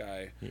seen this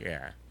guy.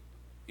 Yeah.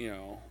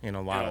 In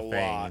a lot of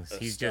things.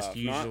 He's just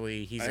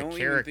usually he's a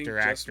character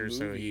actor,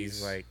 so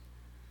he's like,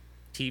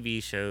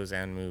 TV shows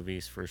and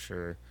movies for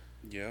sure.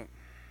 Yeah.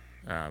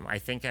 I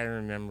think I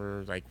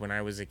remember, like, when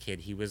I was a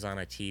kid, he was on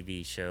a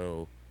TV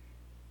show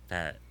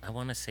that I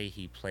want to say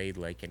he played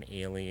like an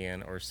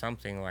alien or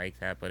something like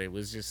that, but it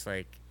was just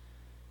like,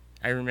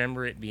 I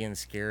remember it being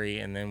scary.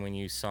 And then when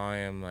you saw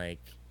him, like,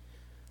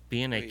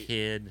 being a Wait.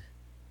 kid,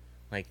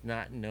 like,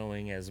 not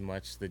knowing as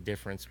much the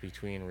difference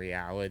between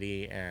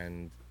reality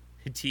and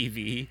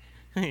TV,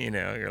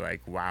 you're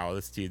like, wow,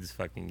 this dude's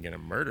fucking gonna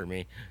murder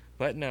me.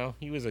 But no,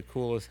 he was a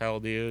cool as hell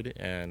dude,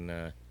 and,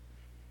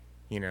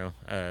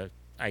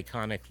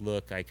 iconic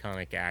look,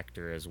 iconic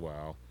actor as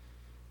well.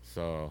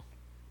 So,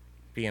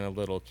 being a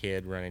little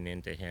kid running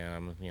into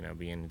him,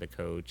 being the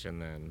coach,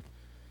 and then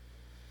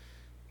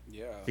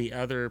Yeah. the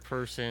other But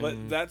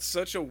person that's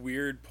such a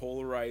weird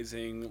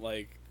polarizing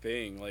like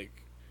thing. Like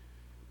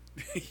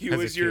he as a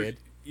was your kid.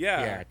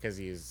 yeah, Yeah, because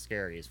he's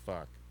scary as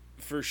fuck.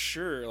 for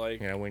sure.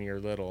 Like When you're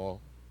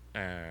little.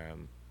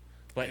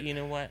 But you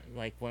know what?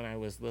 Like, when I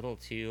was little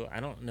too, I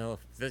don't know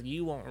if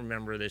you won't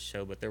remember this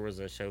show, but there was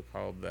a show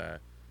called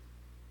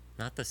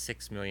not the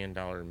 $6 Million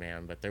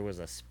Man, but there was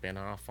a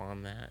spin-off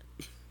on that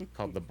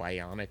called The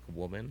Bionic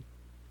Woman.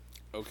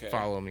 okay.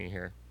 Follow me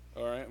here.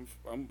 All right,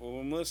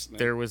 I'm listening.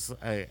 There was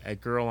a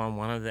girl on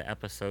one of the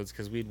episodes,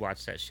 because we'd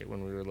watch that shit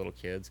when we were little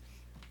kids,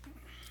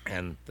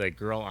 and the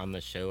girl on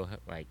the show,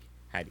 like,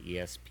 had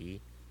ESP.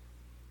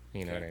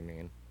 You know Okay. what I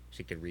mean?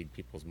 She could read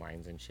people's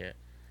minds and shit.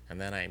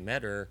 And then I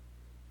met her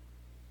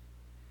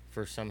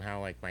for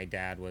somehow, like, my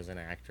dad was an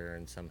actor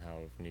and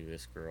somehow knew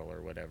this girl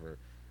or whatever.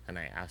 And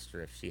I asked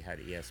her if she had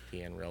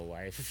ESP in real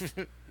life.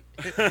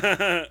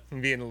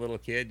 Being a little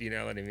kid, you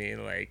know what I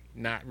mean? Like,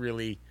 not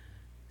really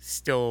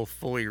still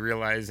fully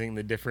realizing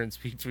the difference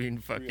between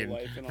Real fucking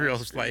life and on real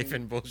screen. life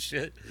and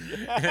bullshit.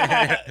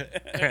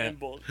 And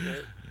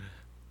bullshit.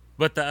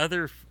 But the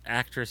other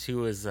actress who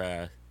was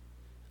a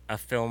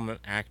film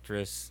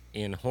actress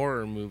in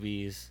horror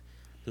movies,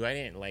 who I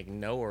didn't like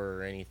know her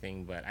or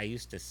anything, but I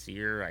used to see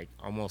her like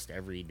almost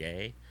every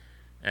day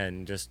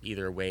and just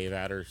either wave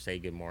at her, say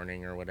good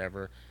morning or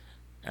whatever,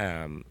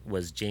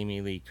 was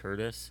Jamie Lee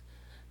Curtis,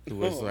 who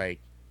was Oh. like,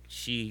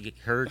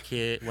 her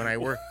kid, when I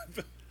worked,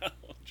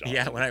 John.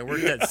 yeah, when I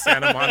worked at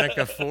Santa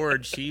Monica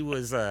Ford, she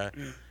was,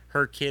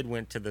 her kid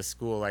went to the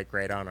school like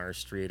right on our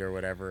street or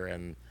whatever,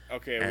 and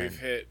Okay, and we've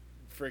hit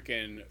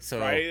freaking So,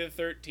 Friday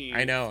the 13th.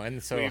 I know,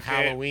 and so We've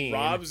Halloween, hit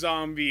Rob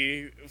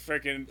Zombie,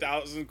 freaking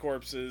Thousand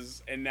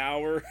Corpses, and now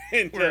we're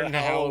into We're into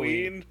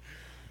Halloween.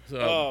 so,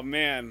 Oh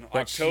man,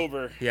 but she-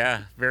 October.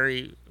 yeah,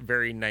 very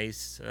very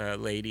nice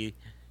lady,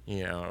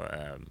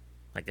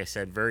 like I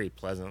said, very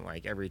pleasant.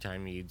 Like, every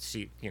time you'd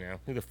see,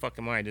 who the fuck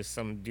am I? Just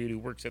some dude who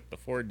works at the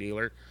Ford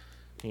dealer,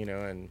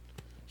 and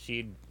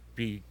she'd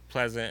be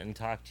pleasant and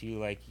talk to you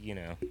like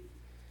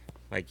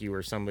you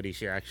were somebody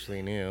she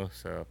actually knew.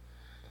 So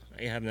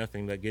I have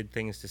nothing but good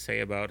things to say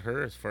about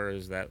her as far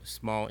as that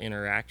small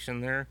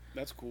interaction there.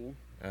 That's cool.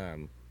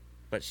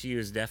 But she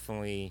was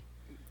definitely,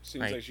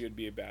 Seems like she would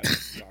be a bad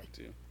to talk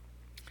to.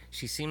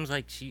 she seems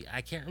like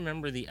I can't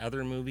remember the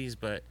other movies,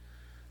 but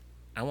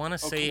I want to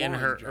say come in on,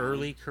 her John.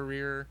 early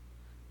career,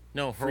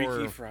 no,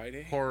 Freaky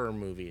Friday? horror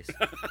movies.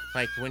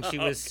 Like, when she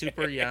was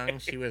super young,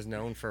 she was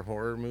known for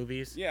horror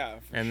movies. Yeah,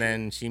 for And sure.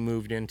 then she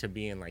moved into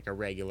being like a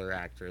regular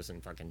actress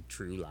in fucking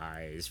True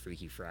Lies,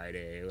 Freaky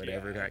Friday,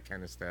 whatever, Yeah. that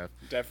kind of stuff.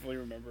 Definitely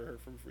remember her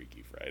from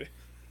Freaky Friday.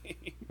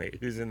 Wait,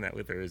 who's in that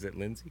with her? Is it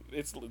Lindsay?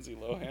 It's Lindsay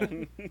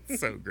Lohan.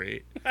 So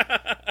great.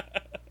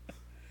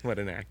 What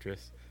an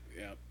actress.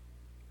 Yeah.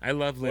 I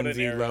love What an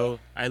Lindsay era.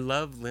 I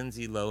love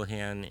Lindsay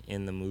Lohan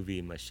in the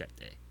movie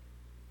Machete.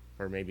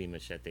 Or maybe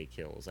Machete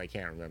Kills. I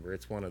can't remember.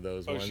 It's one of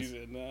those Oh, ones. she's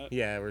in that?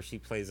 Yeah, where she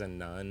plays a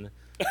nun,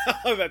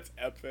 Oh, that's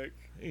epic.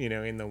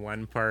 in the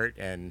one part,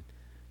 and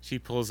she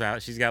pulls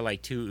out, she's got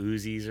like 2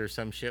 Uzis or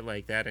some shit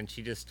like that, and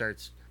she just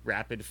starts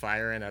rapid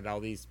firing at all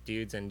these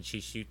dudes, and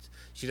she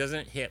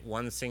doesn't hit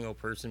one single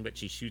person, but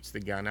she shoots the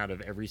gun out of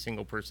every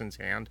single person's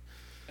hand.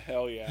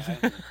 Hell yeah.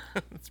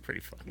 It's pretty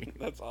funny.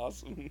 That's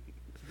awesome.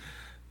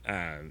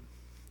 Yeah,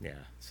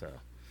 so.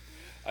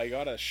 I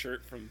got a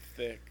shirt from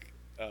Thick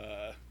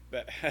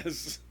that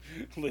has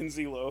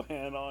Lindsay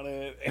Lohan on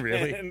it.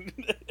 Really?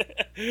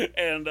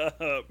 And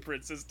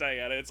Princess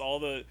Diana. It's all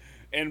the...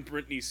 And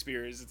Britney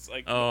Spears. It's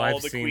like Oh, all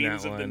I've the seen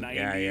queens that of the one.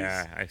 90s.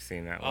 Yeah, I've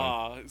seen that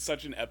one. It's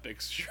such an epic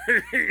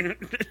shirt.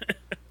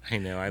 I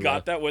know, I got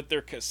love that with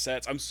their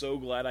cassettes. I'm so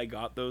glad I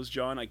got those,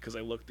 John, because I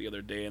looked the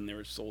other day and they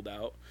were sold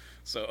out.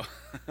 So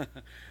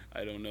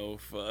I don't know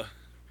if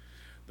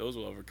those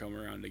will ever come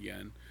around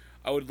again.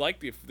 I would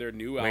like if their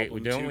new album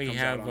Wait, don't too we comes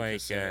have out on like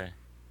cassette.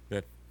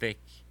 the Thick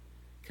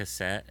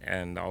cassette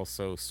and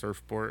also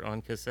Surfboard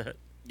on cassette?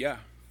 Yeah,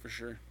 for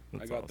sure.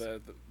 That's I got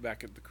awesome. the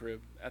back at the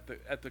crib at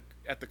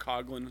the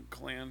Coughlin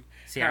clan.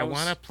 See, I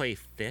want to play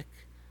Thick,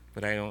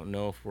 but I don't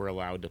know if we're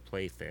allowed to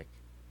play Thick.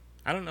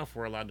 I don't know if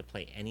we're allowed to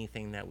play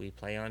anything that we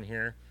play on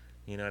here.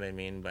 You know what I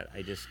mean? But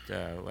I just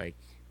I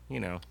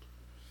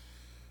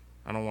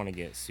don't want to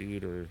get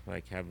sued or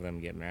like have them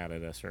get mad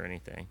at us or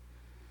anything.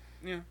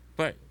 Yeah,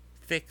 But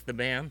Thick the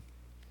band,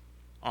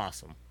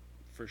 awesome.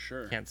 For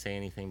sure. Can't say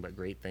anything but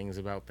great things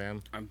about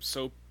them. I'm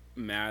so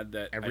mad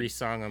that Every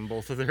song on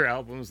both of their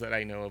albums that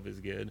I know of is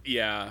good.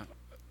 Yeah,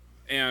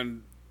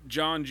 and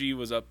John G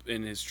was up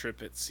in his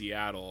trip at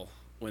Seattle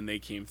when they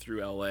came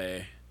through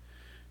LA,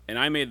 and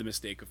I made the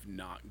mistake of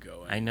not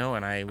going. I know,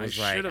 and I was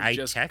like, should have I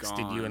just texted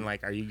you and gone.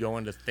 like, are you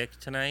going to Thick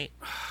tonight?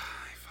 I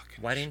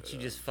fucking Why didn't you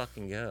should've. just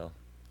fucking go?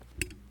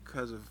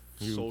 Because of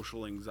You-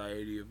 social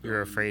anxiety of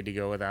You're afraid to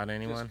go without just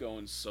anyone?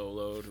 going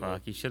solo.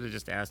 Fuck, you should have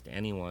just asked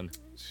anyone.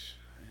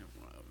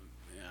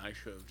 Yeah, I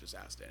should have just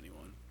asked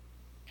anyone.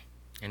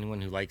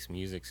 Anyone who likes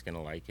music's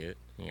gonna like it,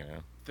 you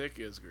know. Thick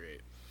is great.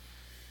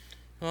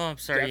 Oh, I'm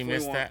sorry Definitely you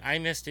missed want- that. I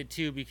missed it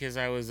too because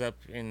I was up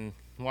in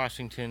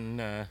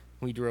Washington.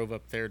 We drove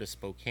up there to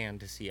Spokane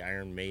to see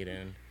Iron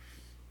Maiden,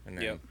 and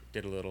then Yep.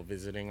 did a little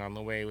visiting on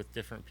the way with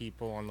different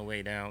people on the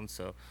way down.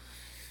 So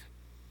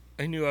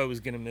I knew I was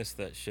gonna miss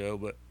that show,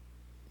 but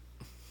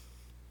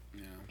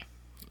Yeah,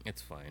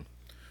 it's fine.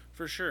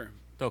 for sure.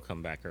 They'll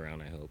come back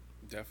around, I hope.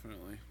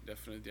 Definitely.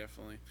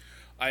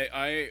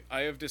 I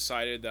have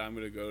decided that I'm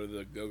gonna go to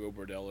the Go-Go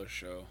Bordello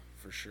show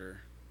for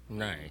sure.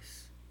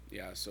 Nice.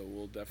 Yeah, so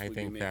we'll definitely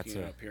think be that's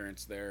making an a-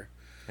 appearance there.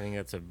 I think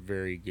that's a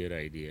very good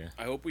idea.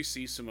 I hope we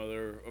see some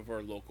other of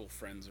our local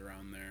friends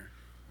around there.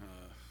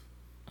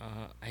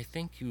 I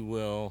think you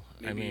will.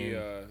 Maybe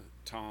I mean,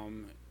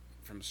 Tom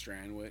from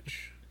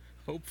Strandwich,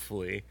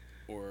 hopefully.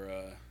 or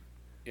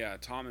yeah,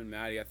 Tom and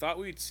Maddie. I thought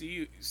we'd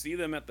see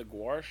them at the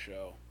Guar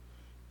show,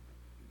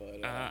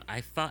 but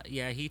I thought,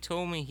 yeah, he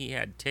told me he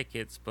had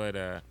tickets,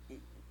 but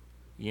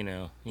you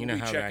know we'll be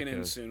how that checking in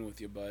goes. soon with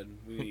you, bud.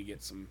 We need to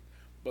get some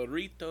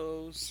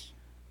burritos.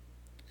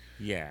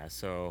 Yeah,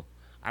 so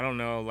I don't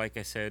know. Like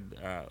I said,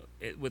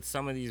 with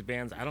some of these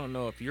bands, I don't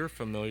know if you're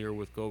familiar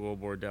with Go-Go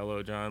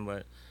Bordello, John,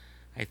 but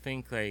I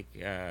think like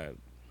I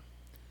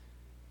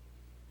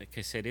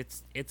said,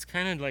 it's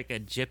kind of like a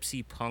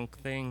gypsy punk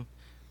thing.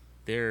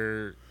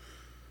 They're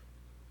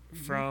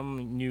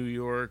from New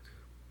York,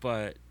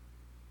 but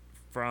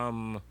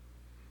from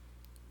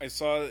I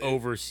saw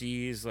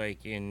overseas,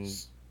 like in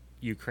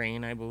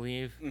Ukraine, I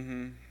believe.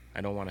 Mm-hmm.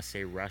 I don't want to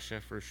say Russia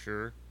for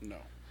sure. No.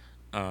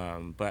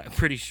 But I'm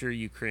pretty sure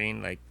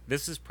Ukraine, like,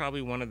 this is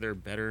probably one of their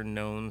better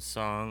known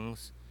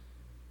songs.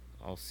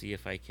 I'll see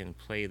if I can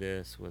play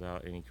this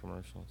without any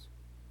commercials.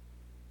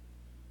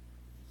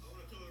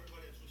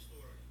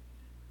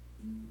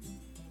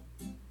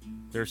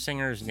 Their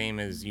singer's name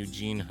is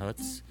Eugene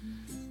Hutz.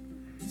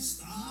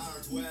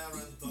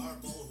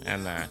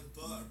 And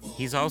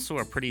he's also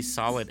a pretty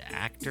solid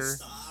actor.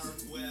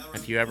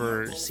 If you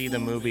ever see the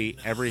movie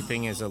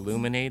Everything is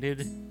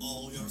Illuminated,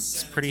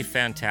 it's a pretty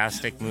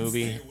fantastic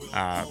movie.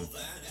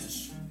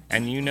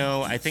 And you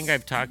know, I think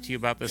I've talked to you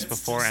about this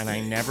before, and I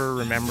never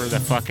remember the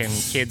fucking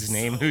kid's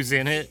name who's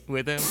in it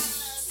with him.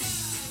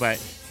 But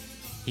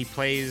he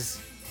plays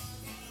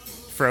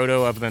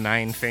Frodo of the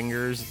Nine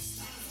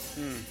Fingers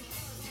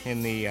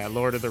in the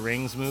Lord of the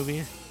Rings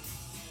movie.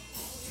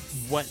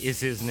 What is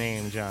his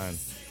name, John?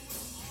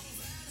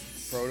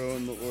 Frodo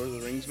in the Lord of the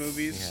Rings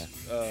movies.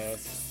 Yeah.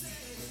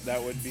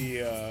 That would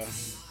be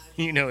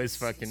You know his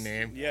fucking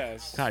name.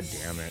 yes. God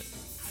damn it.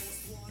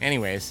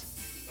 Anyways,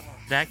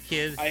 that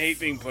kid. I hate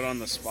being put on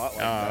the spot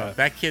like that.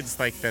 That kid's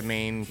like the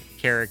main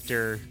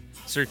character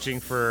searching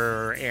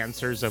for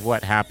answers of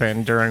what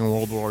happened during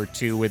World War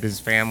II with his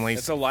family.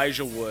 It's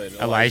Elijah Wood.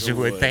 Elijah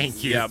Wood,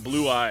 thank you. Yeah,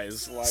 blue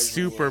eyes. Elijah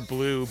Super Wood.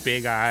 blue,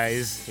 big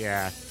eyes.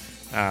 Yeah.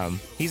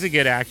 He's a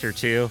good actor,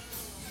 too.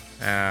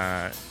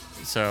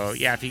 So,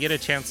 yeah, if you get a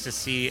chance to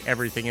see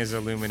Everything is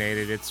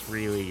Illuminated, it's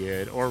really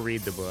good. Or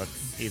read the book.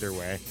 Either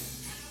way.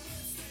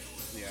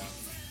 Yeah.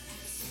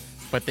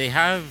 But they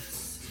have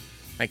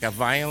like a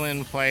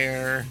violin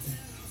player,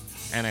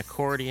 an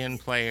accordion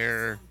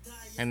player,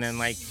 and then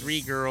like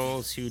three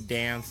girls who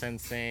dance and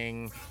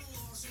sing.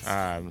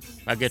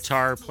 A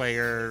guitar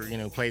player,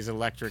 plays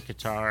electric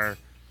guitar,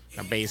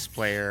 a bass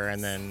player,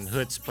 and then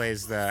Hoots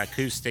plays the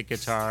acoustic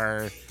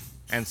guitar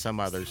and some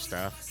other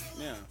stuff.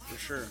 Yeah, for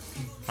sure.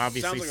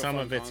 Obviously, Sounds like a some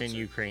fun of it's in concert.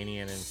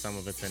 Ukrainian and some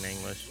of it's in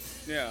English.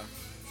 Yeah.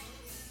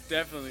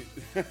 Definitely.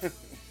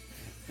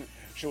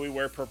 Should we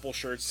wear purple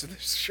shirts to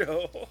this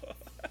show?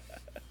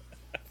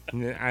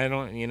 I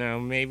don't,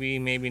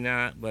 maybe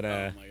not, but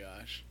Oh my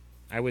gosh.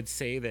 I would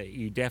say that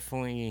you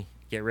definitely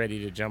get ready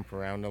to jump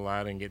around a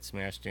lot and get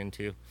smashed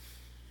into.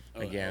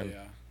 Oh, Again.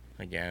 hell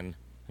Again,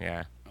 yeah.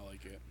 yeah. I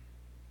like it.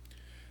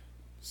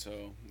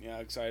 So, yeah,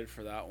 excited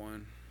for that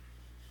one.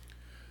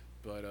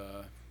 But,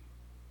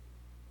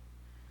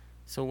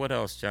 So what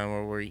else,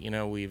 John?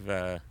 Where we've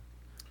been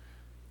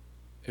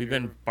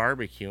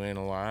barbecuing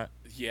a lot.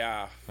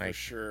 yeah, for Like,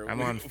 sure. I'm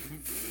We- on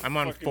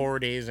fucking 4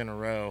 days in a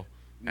row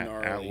at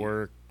gnarly.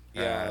 work.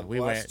 Yeah, we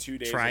the last went 2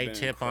 days have been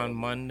tri-tip on incredible.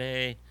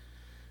 Monday,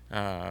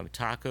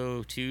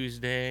 Taco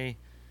Tuesday,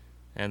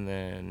 and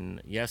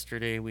then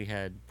yesterday we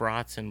had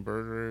brats and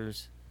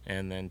burgers,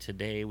 and then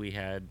today we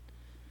had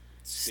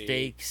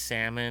steak,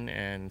 salmon,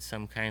 and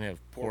some kind of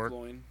Pork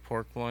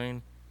pork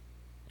loin.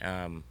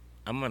 loin.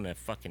 I'm gonna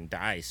fucking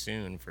die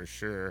soon for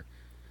sure.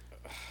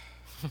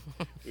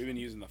 We've been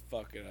using the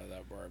fuck out of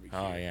that barbecue.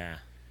 Oh yeah.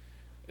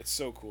 It's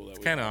so cool that It's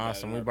we kind of have that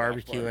awesome. in We our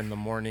barbecue backyard. in the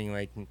morning,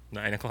 like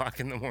 9 o'clock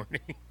in the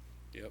morning.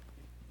 Yep.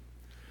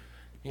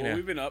 You Well, know,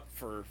 we've been up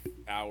for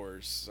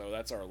hours, so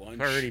that's our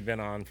I've already lunch. been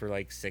on for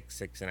like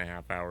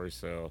 6.5 hours.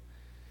 So,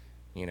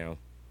 you know,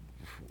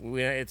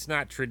 it's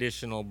not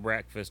traditional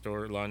breakfast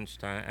or lunch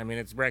time. I mean,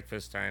 it's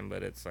breakfast time,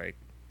 but it's like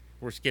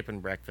we're skipping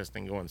breakfast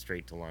and going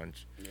straight to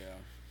lunch. Yeah.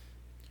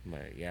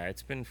 But yeah,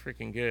 it's been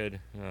freaking good.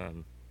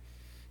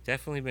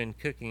 Definitely been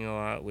cooking a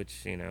lot,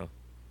 which,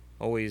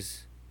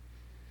 always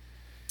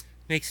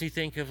makes me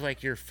think of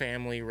like your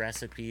family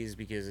recipes,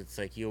 because it's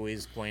like you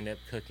always wind up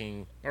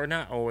cooking, or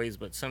not always,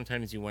 but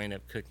sometimes you wind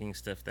up cooking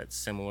stuff that's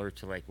similar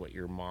to like what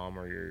your mom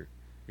or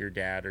your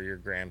dad or your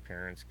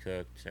grandparents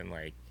cooked. And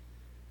like,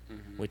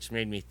 Hmm. which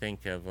made me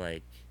think of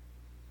like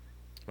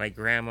my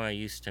grandma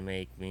used to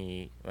make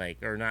me,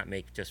 like, or not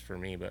make just for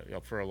me,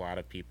 but for a lot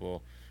of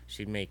people,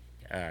 she'd make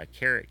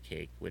carrot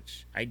cake,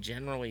 which I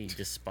generally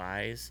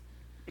despise,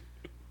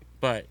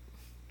 but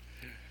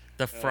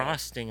the Uh,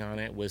 frosting on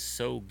it was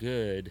so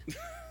good.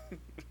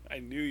 I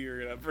knew you were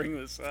gonna bring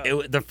this up.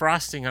 The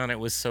frosting on it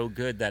was so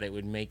good that it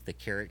would make the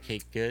carrot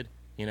cake good.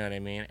 You know what I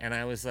mean? And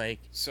I was like,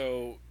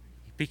 So,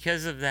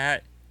 because of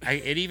that,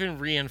 it even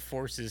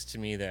reinforces to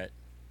me that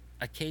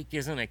a cake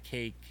isn't a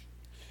cake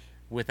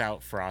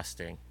without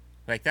frosting.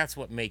 Like, that's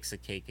what makes a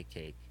cake a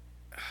cake.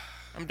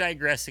 I'm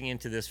digressing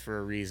into this for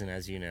a reason,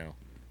 as you know.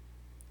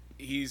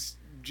 he's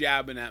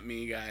jabbing at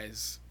me,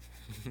 guys,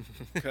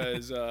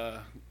 because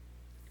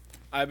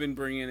I've been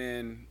bringing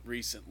in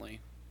recently.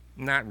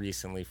 Not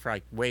recently, for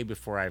like way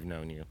before I've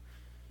known you.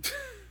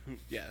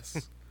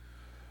 Yes.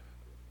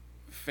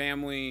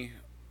 Family,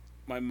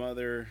 my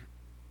mother,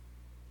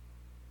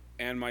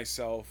 and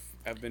myself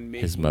have been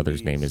His making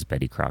mother's name these. is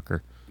Betty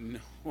Crocker. No.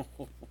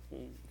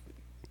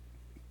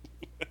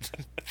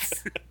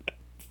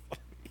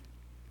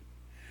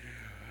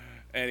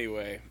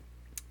 Anyway,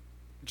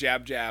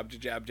 jab, jab,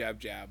 jab, jab,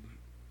 jab.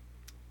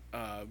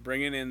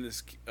 Bringing in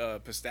this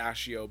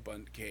pistachio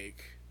bundt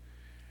cake,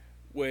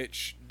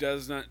 which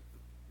does not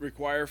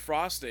require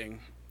frosting,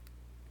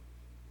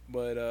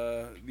 but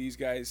these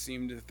guys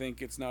seem to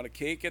think it's not a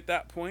cake at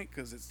that point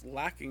because it's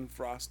lacking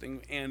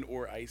frosting and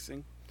or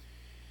icing,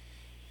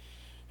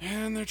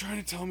 and they're trying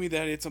to tell me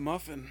that it's a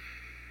muffin.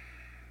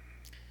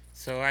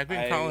 So I've been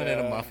I calling it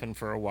a muffin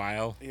for a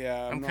while.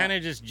 Yeah, I'm I'm kind not.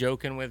 of just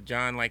joking with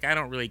John. Like, I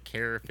don't really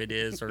care if it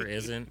is or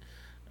isn't.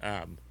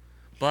 Um,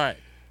 but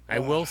I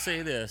Uh, will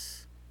say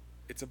this.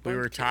 it's a We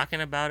were bundt cake,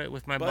 talking about it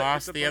with my but it's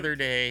boss a the bundt other cake.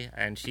 day,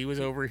 and she was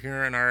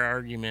overhearing our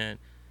argument,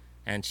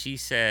 and she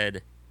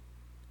said,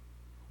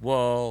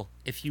 well,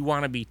 if you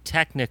want to be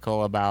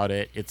technical about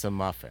it, it's a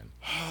muffin.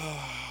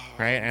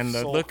 Right? And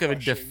the Soul look of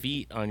crushing.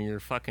 defeat on your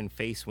fucking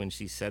face when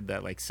she said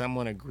that, like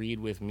someone agreed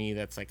with me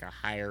that's like a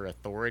higher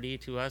authority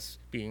to us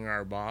being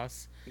our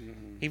boss, Hmm.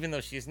 even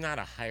though she's not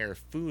a higher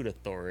food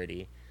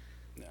authority.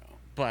 No.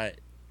 But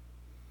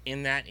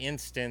in that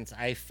instance,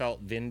 I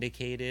felt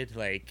vindicated.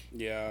 Like,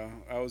 Yeah,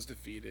 I was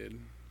defeated.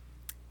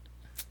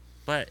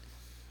 but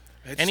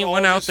It's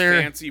anyone all out just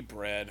there, fancy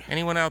bread.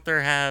 anyone out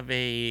there have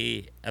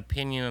a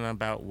opinion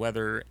about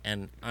whether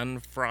an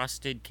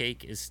unfrosted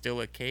cake is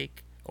still a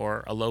cake,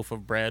 or a loaf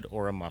of bread,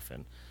 or a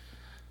muffin?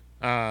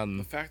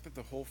 The fact that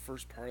the whole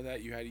first part of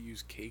that you had to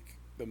use cake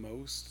the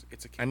most,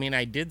 it's a I cake. mean,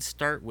 I did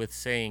start with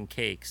saying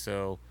cake,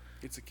 so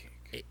It's a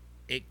cake.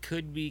 it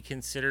could be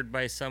considered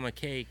by some a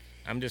cake.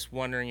 I'm just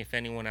wondering if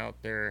anyone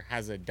out there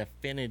has a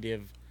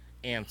definitive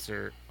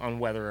answer on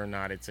whether or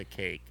not it's a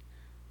cake.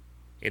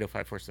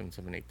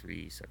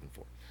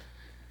 805-477-8374.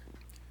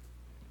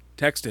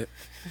 Text it.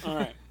 All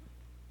right.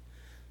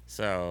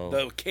 So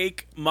The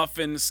cake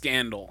muffin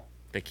scandal.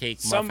 the cake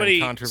muffin Somebody,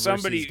 controversy is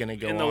somebody going to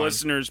go in the on.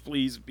 listeners,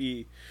 please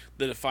be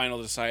the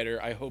final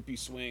decider. I hope you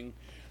swing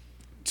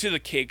to the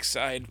cake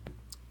side,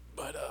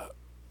 but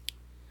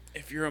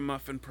if you're a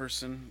muffin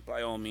person,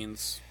 by all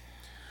means,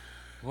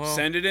 Well,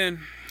 send it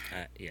in.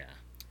 yeah.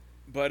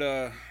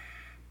 But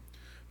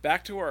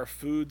back to our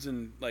foods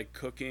and like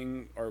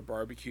cooking or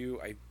barbecue.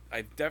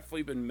 I've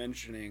definitely been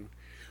mentioning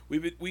we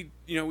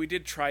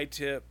did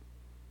tri-tip,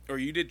 or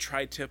you did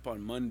tri-tip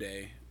on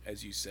Monday,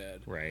 as you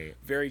said. Right.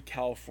 Very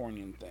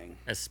Californian thing.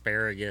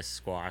 Asparagus,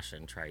 squash,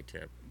 and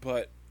tri-tip,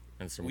 But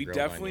and some we grilled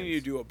definitely onions. need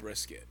to do a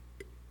brisket,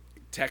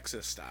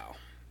 Texas style.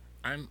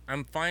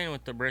 I'm fine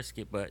with the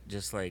brisket, but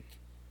just like,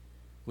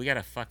 we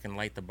gotta fucking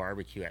light the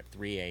barbecue at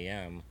 3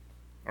 a.m.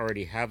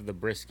 Already have the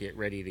brisket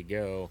ready to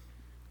go.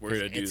 We're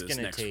gonna do It's this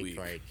gonna next take week.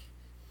 like,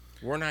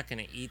 we're not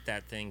gonna eat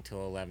that thing till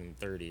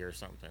 11:30 or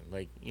something.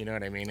 Like, you know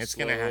what I mean? It's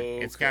Slow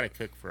it's gotta cook.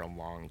 cook for a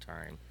long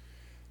time.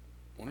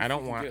 Wonder I if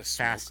don't we can want get a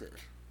fast. smoker.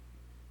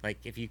 Like,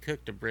 if you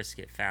cooked a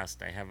brisket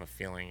fast, I have a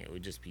feeling it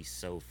would just be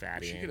so We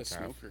fatty should and get a tough.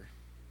 smoker.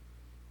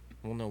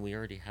 Well, no, we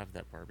already have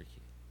that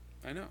barbecue.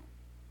 I know.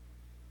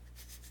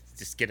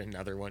 Just get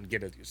another one.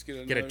 Get a Just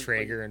get get a another,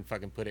 Traeger and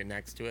fucking put it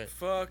next to it.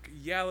 Fuck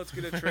yeah, let's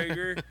get a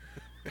Traeger.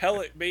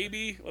 Pellet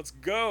baby, let's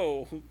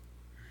go.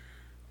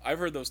 I've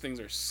heard those things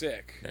are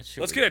sick. That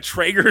shit Let's was- get a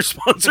Traeger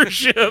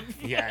sponsorship.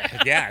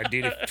 Yeah,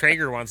 dude. If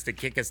Traeger wants to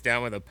kick us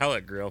down with a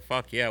pellet grill,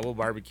 fuck yeah, we'll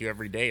barbecue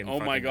every day. And Oh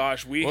my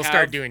gosh, we'll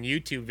start doing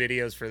YouTube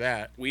videos for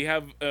that. We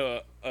have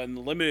an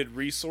unlimited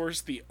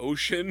resource, the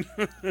ocean.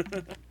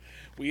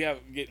 We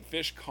get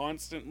fish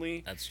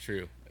constantly. That's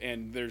true.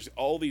 And there's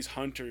all these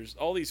hunters.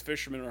 All these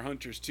fishermen are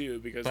hunters too,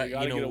 because they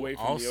got to get away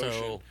from the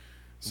ocean.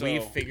 So,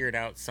 we've figured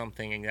out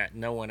something that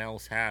no one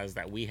else has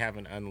that we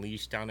haven't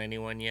unleashed on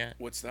anyone yet.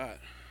 What's that?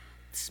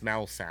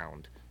 Smell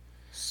sound.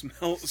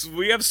 Smell. So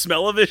we have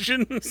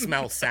smell-o-vision.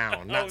 Smell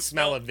sound, not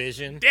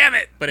smell-o-vision. Damn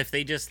it! But if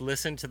they just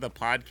listen to the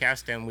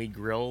podcast and we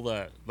grill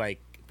the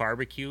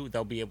barbecue,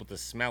 they'll be able to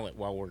smell it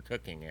while we're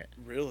cooking it.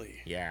 Really?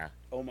 Yeah.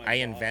 Oh my! I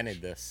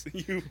invented this.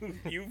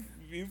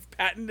 You've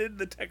patented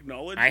the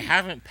technology. I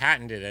haven't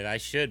patented it. I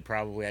should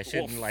probably. I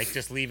shouldn't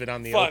just leave it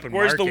on the open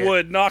where's market. the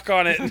wood? Knock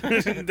on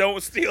it.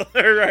 Don't steal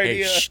her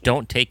idea. Hey,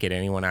 don't take it,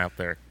 anyone out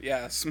there.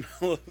 Yeah,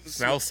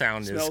 Smell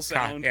sound is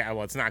yeah.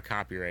 Well, it's not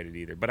copyrighted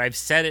either, but I've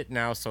said it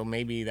now, so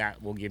maybe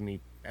that will give me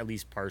at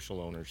least partial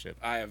ownership.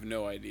 I have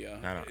no idea.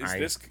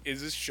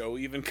 Is this show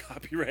even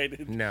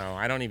copyrighted? No,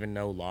 I don't even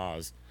know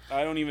laws.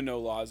 I don't even know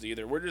laws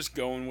either. We're just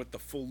going with the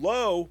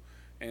flow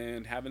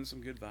and having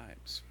some good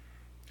vibes.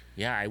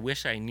 Yeah, I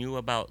wish I knew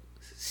about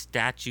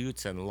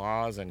statutes and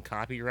laws and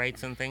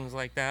copyrights and things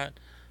like that,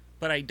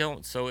 but I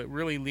don't, so it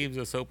really leaves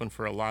us open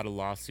for a lot of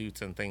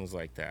lawsuits and things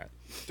like that.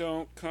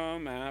 Don't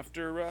come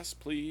after us,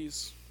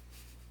 please.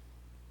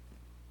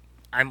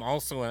 I'm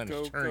also an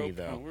attorney,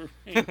 though,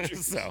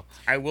 so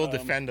I will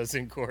defend us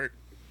in court.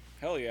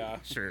 Hell yeah.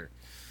 Sure.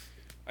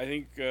 I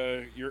think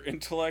your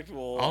intellect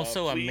will...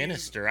 Also a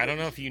minister. I don't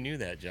know if you knew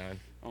that,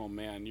 John. Oh,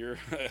 man, you're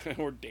an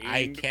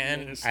ordained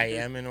minister. I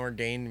am an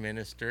ordained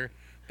minister.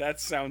 That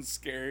sounds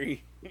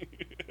scary.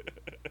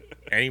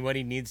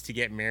 Anybody needs to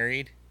get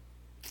married?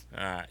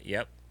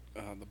 Yep.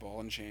 The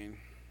ball and chain.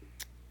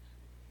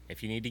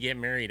 If you need to get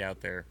married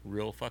out there,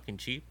 real fucking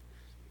cheap,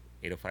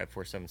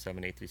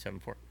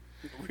 805-477-8374.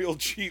 Real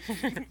cheap.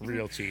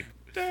 Real cheap.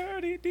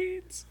 Dirty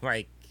deeds.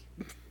 Like,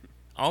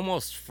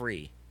 almost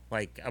free.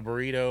 Like a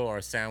burrito or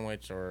a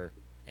sandwich or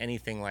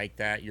anything like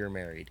that, you're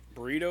married.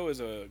 Burrito is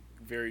a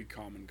very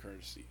common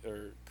courtesy,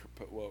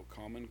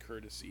 common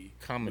courtesy.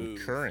 Common move.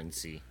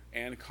 Currency.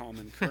 And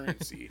common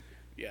currency.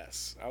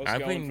 Yes, I've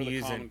going been for the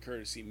using... common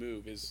courtesy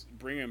move is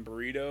bringing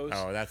burritos.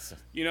 Oh, that's...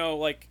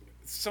 like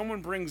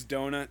someone brings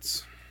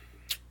donuts.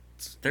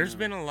 There's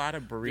been a lot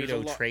of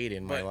burrito trade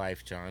in my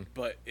life, John.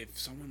 But if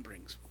someone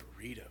brings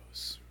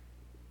burritos,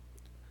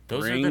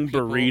 those are the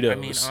people, burritos. I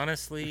mean,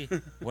 honestly,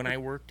 when I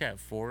worked at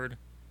Ford,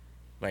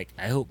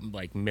 I hope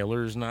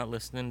Miller's not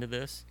listening to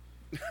this,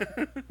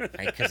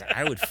 because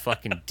I would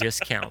fucking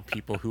discount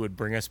people who would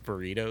bring us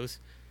burritos.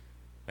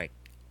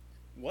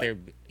 What?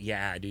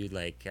 Yeah, dude.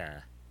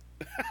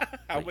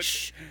 How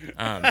much?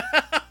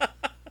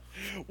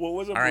 What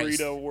was a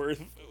burrito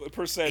worth?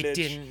 Percentage?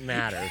 It didn't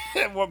matter.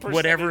 What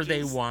whatever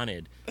they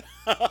wanted.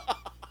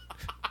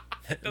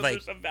 Those are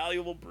some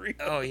valuable burritos.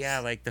 Oh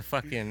yeah, the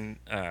fucking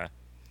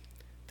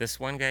this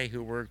one guy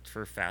who worked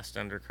for Fast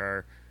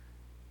Undercar,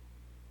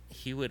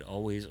 he would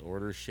always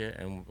order shit,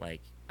 and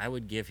I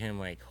would give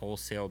him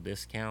wholesale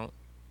discount,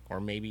 or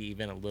maybe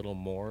even a little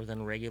more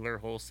than regular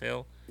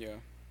wholesale. Yeah.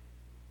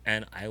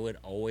 And I would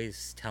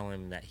always tell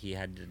him that he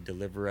had to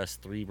deliver us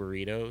 3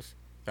 burritos.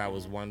 That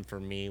was one for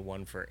me,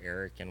 one for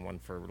Eric, and one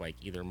for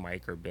either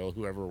Mike or Bill,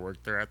 whoever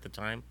worked there at the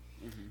time.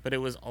 Mm-hmm. But it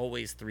was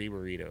always 3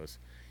 burritos.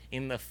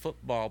 In the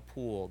football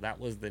pool, that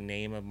was the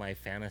name of my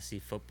fantasy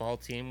football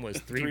team, was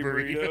 3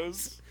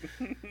 burritos.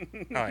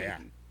 Oh yeah,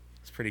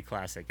 it's pretty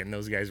classic, and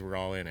those guys were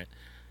all in it.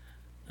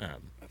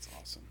 That's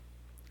awesome.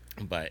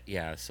 But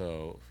yeah,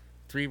 so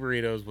 3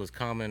 burritos was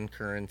common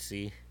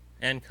currency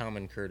and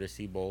common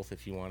courtesy, both,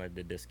 if you wanted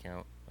to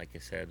discount. Like I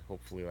said,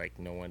 hopefully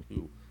no one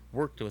who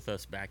worked with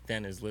us back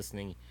then is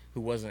listening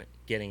who wasn't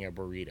getting a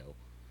burrito.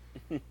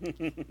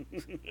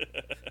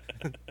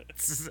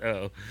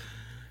 So,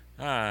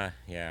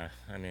 yeah,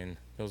 I mean,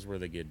 those were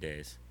the good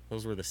days.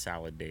 Those were the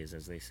salad days,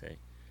 as they say.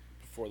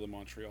 Before the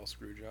Montreal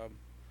screw job?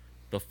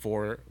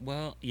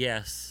 Well,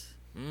 yes.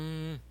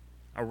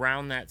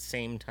 Around that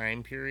same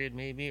time period,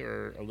 maybe,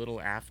 or a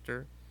little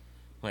after.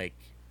 I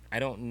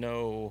don't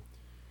know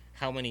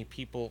how many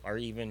people are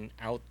even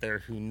out there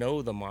who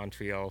know the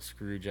Montreal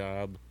screw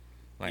job.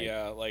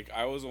 Yeah,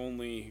 I was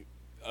only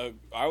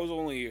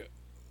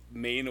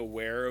made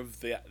aware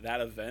of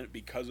that event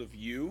because of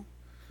you.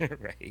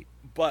 Right.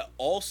 But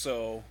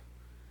also,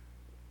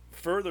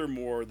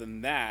 furthermore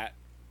than that,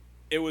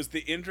 it was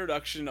the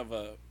introduction of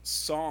a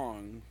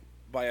song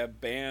by a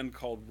band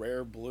called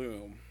Rare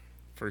Bloom.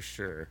 For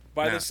sure.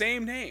 By the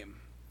same name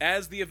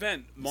as the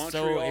event,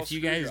 Montreal So if you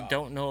guys Screwjob.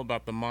 don't know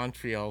about the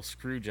Montreal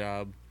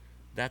Screwjob,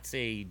 that's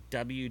a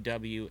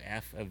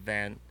WWF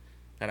event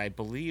that I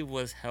believe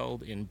was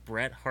held in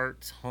Bret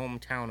Hart's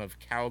hometown of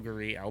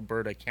Calgary,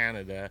 Alberta,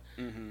 Canada,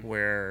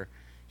 where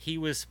he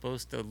was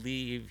supposed to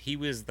leave. He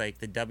was the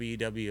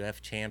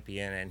WWF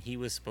champion, and he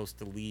was supposed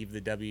to leave the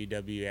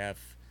WWF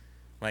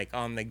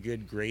on the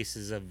good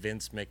graces of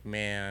Vince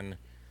McMahon,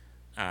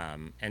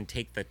 and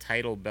take the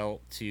title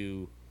belt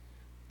to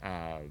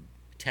uh,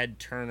 Ted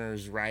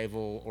Turner's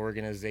rival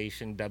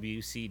organization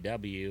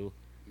WCW,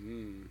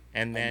 and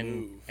A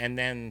move.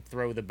 then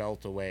throw the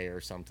belt away or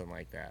something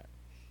like that,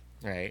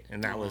 right?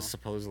 And that was Uh-huh.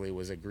 supposedly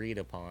was agreed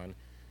upon,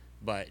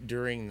 but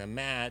during the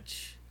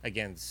match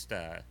against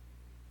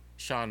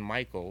Shawn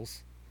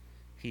Michaels,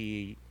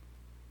 he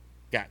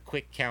got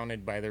quick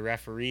counted by the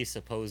referee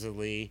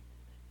supposedly,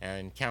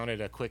 and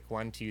counted a quick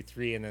 1, 2,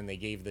 3, and then they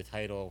gave the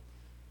title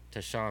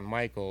to Shawn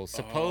Michaels.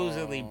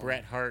 Supposedly Oh.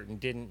 Bret Hart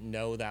didn't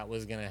know that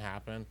was going to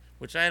happen,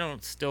 which I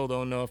still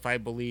don't know if I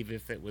believe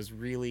if it was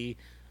really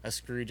a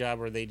screw job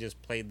or they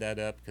just played that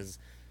up, because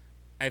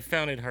I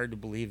found it hard to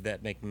believe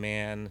that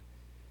McMahon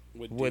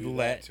Would would do that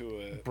let to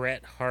it.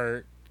 Bret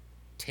Hart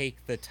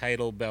take the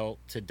title belt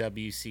to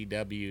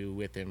WCW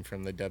with him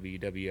from the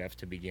WWF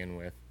to begin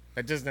with.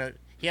 That does not.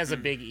 He has a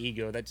big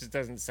ego. That just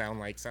doesn't sound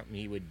like something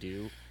he would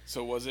do.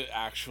 So was it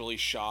actually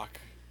Shock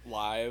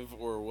live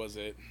or was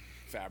it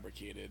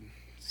fabricated?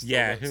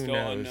 Yeah, who Still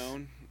knows?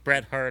 unknown.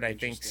 Bret Hart, I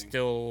think, Interesting.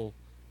 still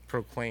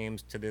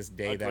proclaims to this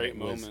day A great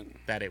moment.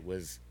 that it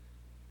was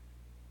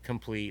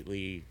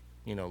completely,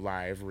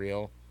 live,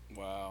 real.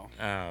 Wow.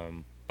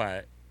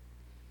 But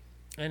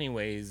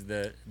anyways,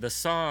 the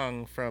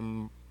song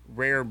from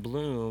Rare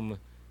Bloom,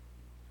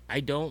 I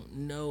don't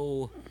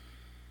know.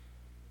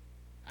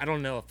 I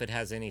don't know if it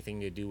has anything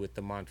to do with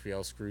the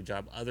Montreal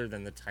Screwjob, other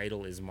than the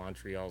title is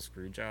Montreal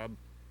Screwjob.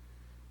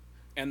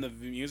 And the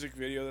music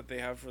video that they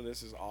have for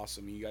this is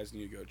awesome. You guys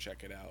need to go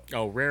check it out.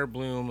 Oh, Rare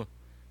Bloom,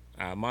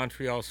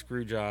 Montreal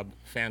Screwjob,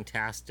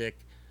 fantastic.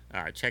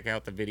 Check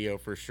out the video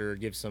for sure.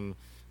 Give some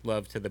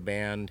love to the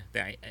band.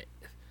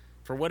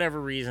 For whatever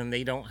reason,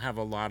 they don't have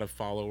a lot of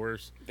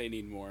followers. They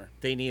need more.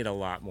 They need a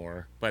lot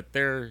more, but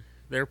they're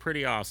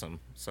pretty awesome.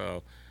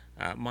 So,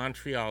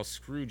 Montreal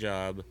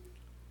Screwjob.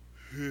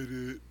 Hit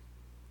it.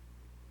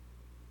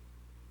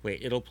 Wait,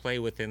 it'll play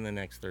within the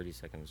next 30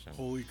 seconds, John.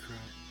 Holy crap.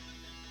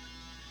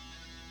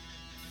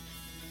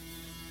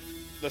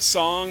 The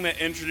song that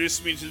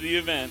introduced me to the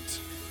event.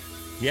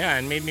 Yeah,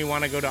 and made me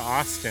want to go to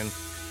Austin.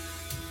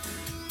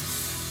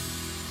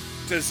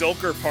 To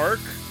Zilker Park.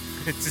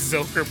 To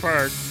Zilker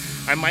Park.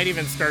 I might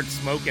even start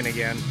smoking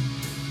again.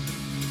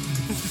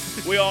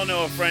 We all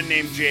know a friend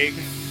named Jake.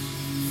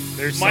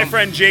 There's My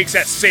friend Jake's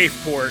at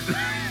Safeport,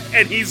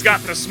 and he's got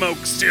the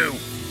smokes too.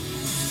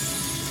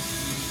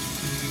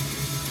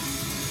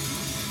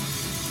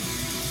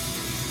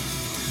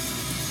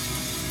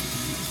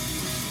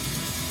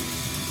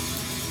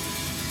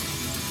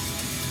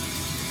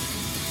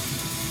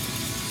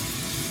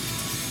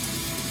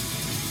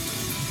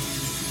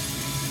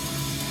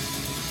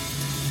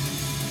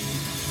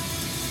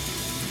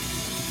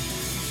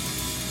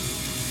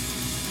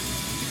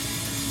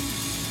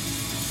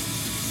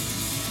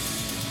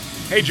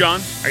 Hey,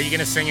 John. Are you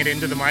gonna sing it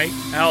into the mic?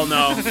 Hell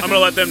no. I'm gonna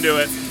let them do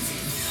it.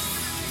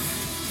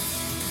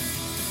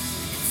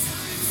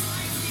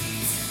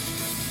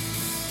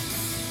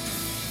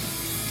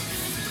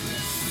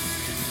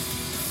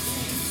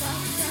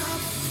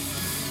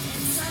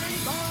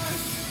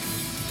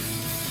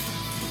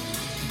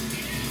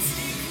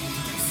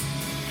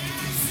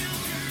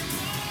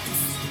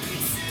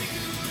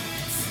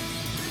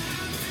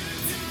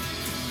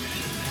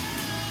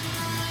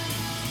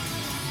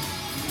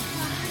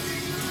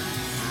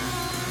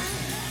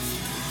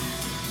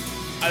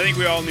 I think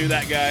we all knew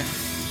that guy.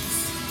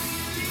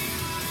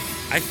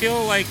 I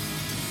feel like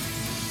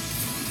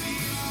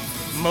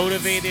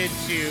motivated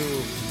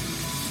to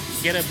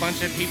get a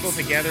bunch of people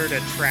together to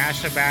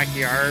trash a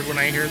backyard when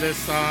I hear this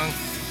song.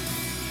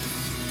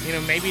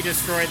 Maybe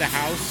destroy the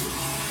house.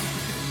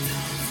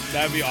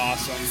 That'd be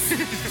awesome.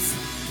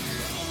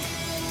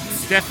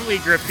 Definitely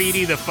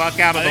graffiti the fuck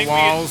out of the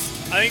walls.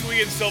 I think we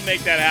can still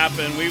make that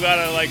happen. We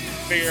gotta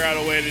figure out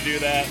a way to do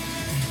that.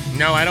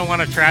 No, I don't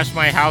want to trash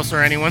my house or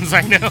anyone's I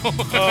know.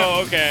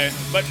 Oh, okay.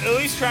 But at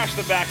least trash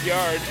the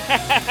backyard.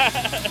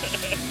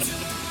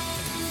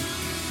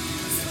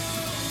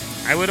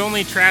 I would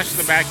only trash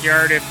the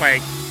backyard if,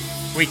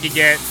 we could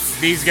get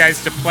these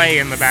guys to play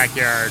in the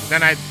backyard.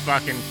 Then I'd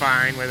fucking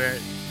fine with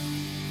it.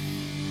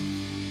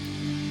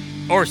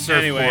 Or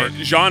surfboard.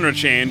 Anyway, genre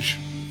change.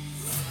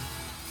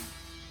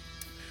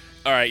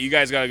 All right, you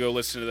guys got to go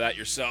listen to that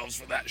yourselves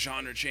for that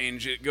genre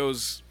change. It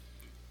goes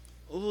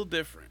a little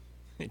different.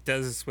 It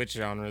does switch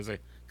genres a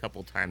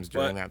couple times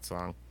during that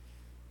song.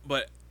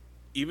 But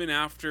even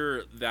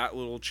after that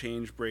little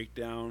change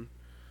breakdown,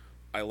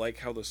 I like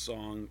how the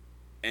song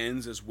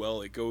ends as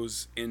well. It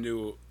goes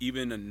into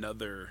even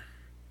another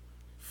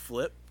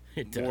flip.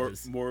 It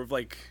does. More of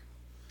heavier.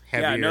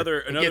 Yeah,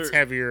 another. It gets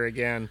heavier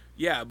again.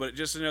 Yeah, but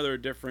just another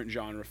different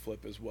genre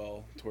flip as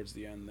well towards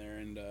the end there,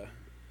 and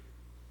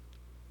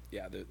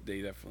yeah,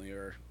 they definitely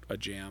are a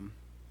jam.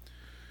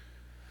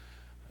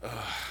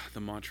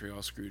 The Montreal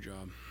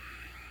Screwjob.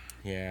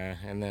 Yeah,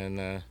 and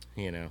then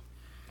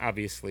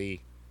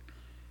obviously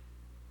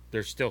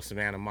there's still some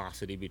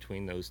animosity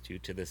between those two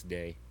to this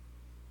day,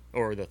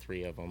 or the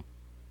three of them.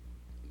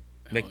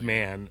 Hell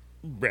McMahon,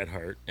 Bret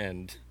Hart,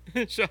 and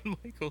Shawn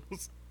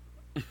Michaels.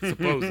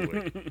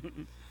 supposedly.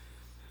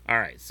 All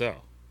right, so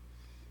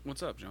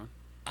What's up, John?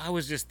 I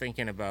was just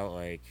thinking about,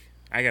 like,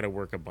 I got to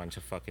work a bunch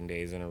of fucking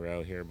days in a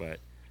row here, but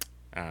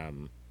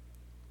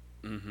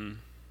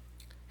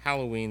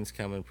Halloween's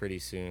coming pretty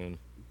soon.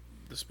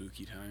 The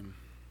spooky time.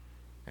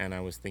 And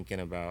I was thinking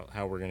about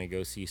how we're going to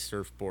go see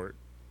Surfboard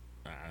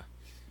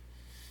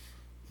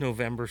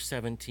November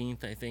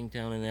 17th, I think,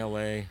 down in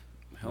L.A.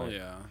 Hell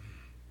yeah.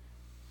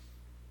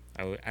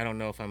 I don't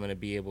know if I'm going to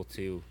be able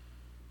to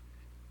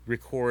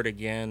record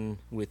again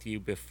with you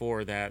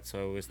before that,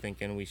 so I was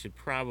thinking we should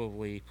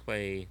probably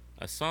play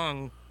a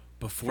song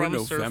Before from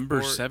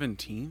November Surfboard.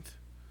 17th?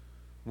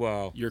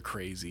 Well, You're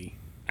crazy.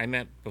 I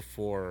meant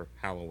before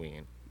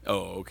Halloween.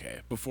 Oh, okay.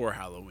 Before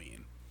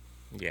Halloween.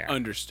 Yeah.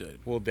 Understood.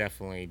 We'll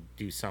definitely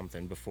do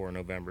something before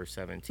November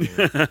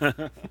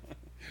 17th.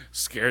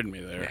 Scared me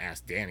I'm there. going to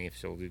ask Danny if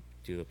she'll do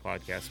the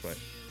podcast, but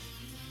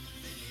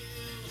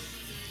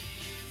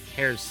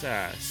here's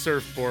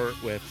Surfboard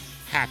with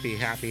Happy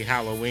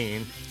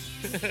Halloween.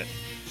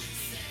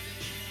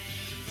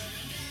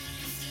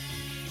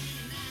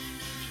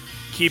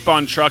 Keep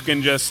on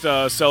Truckin' just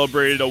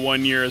celebrated a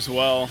 1 year as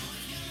well.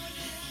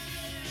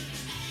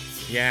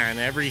 Yeah, and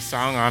every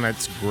song on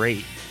it's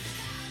great.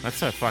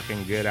 That's a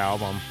fucking good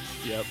album.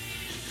 Yep.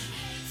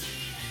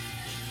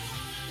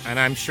 And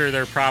I'm sure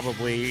they're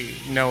probably,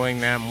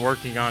 knowing them,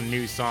 working on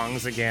new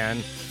songs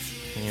again,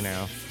 you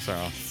know.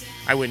 So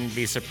I wouldn't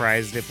be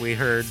surprised if we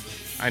heard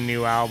a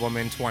new album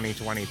in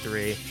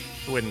 2023. It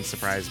wouldn't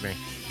surprise me.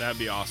 That'd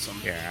be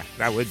awesome. Yeah,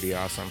 that would be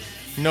awesome.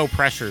 No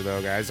pressure,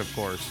 though, guys, of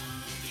course.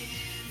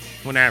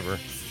 Whenever.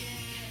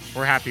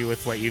 We're happy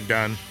with what you've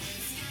done.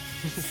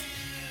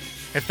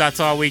 If that's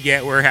all we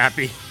get, we're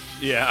happy.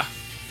 Yeah.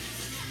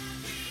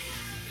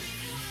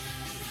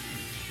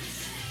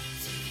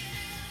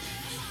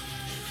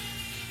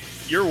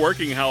 You're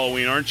working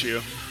Halloween, aren't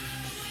you?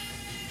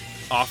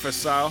 Office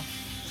style?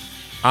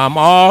 I'm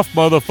off,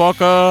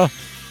 motherfucker.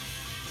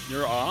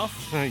 You're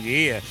off?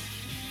 Yeah.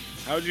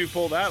 How'd you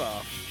pull that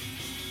off?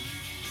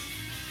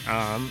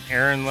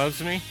 Erin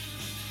loves me.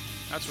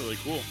 That's really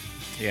cool.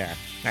 Yeah,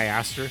 I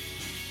asked her.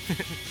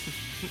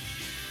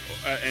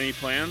 Any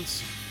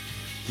plans?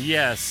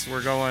 Yes,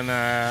 we're going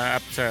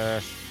up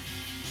to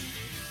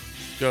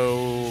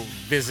go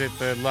visit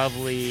the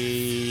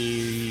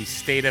lovely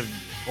state of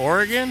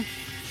Oregon.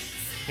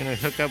 Gonna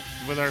hook up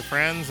with our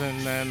friends, and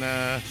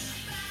then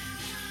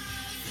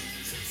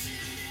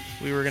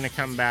we were gonna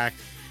come back.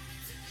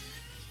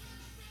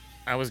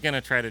 I was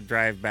gonna try to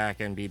drive back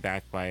and be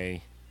back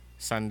by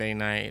Sunday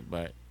night,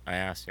 but I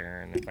asked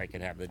Erin if I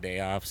could have the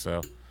day off,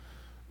 so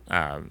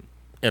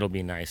it'll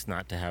be nice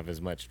not to have as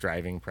much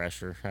driving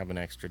pressure, have an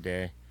extra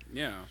day.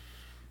 Yeah.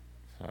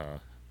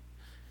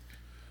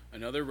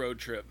 Another road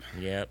trip.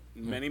 Yep.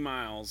 Many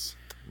miles.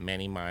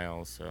 Many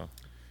miles, so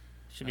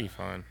should be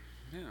fun.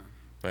 Yeah.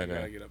 But I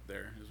gotta get up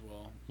there as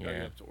well. Gotta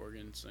get up to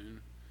Oregon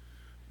soon.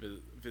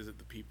 Visit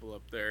the people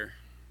up there.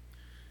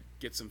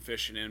 Get some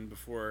fishing in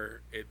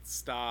before it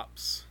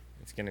stops.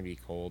 It's gonna be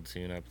cold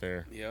soon up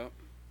there. Yep.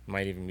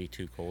 Might even be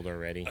too cold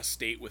already. A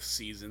state with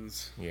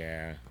seasons.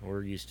 Yeah,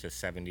 we're used to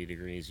 70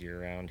 degrees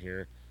year round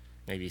here.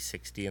 Maybe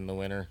 60 in the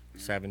winter,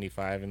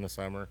 75 in the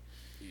summer.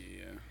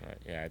 Yeah. But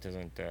yeah, it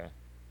doesn't.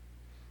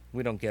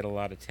 We don't get a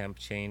lot of temp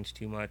change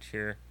too much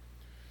here.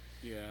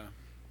 Yeah.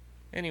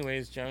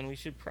 Anyways, John, we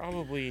should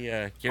probably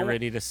get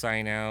ready to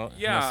sign out.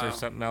 Yeah. Unless there's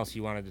something else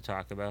you wanted to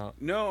talk about.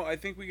 No, I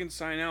think we can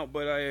sign out,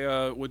 but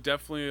I would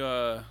definitely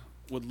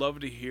would love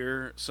to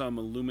hear some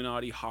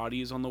Illuminati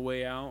hotties on the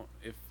way out,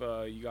 if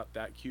you got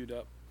that queued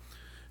up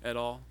at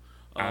all.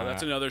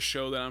 That's another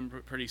show that I'm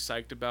pretty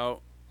psyched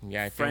about.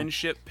 Yeah, I think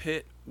Friendship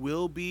Pit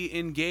will be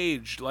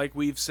engaged, like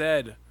we've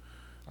said.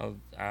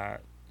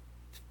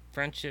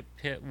 Friendship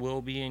Pit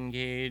will be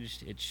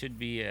engaged. It should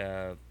be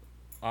a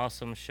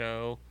awesome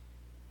show.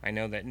 I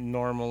know that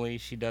normally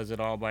she does it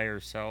all by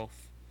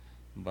herself,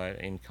 but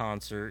in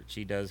concert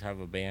she does have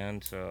a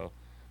band, so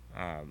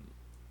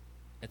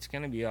it's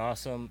going to be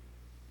awesome.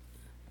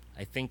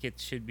 I think it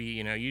should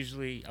be,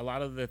 usually a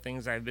lot of the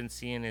things I've been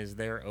seeing is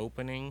their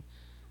opening,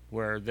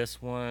 where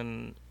this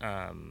one,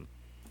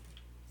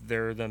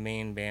 they're the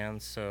main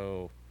band,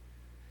 so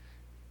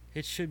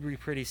it should be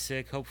pretty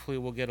sick. Hopefully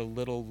we'll get a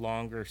little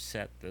longer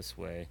set this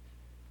way.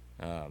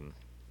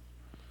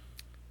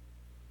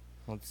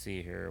 Let's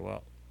see here.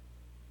 Well,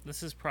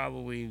 this is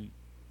probably,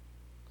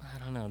 I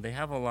don't know, they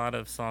have a lot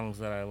of songs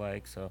that I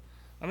like, so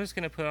I'm just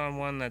going to put on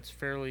one that's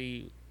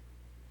fairly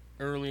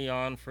early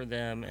on for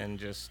them and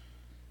just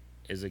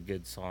is a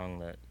good song,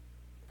 that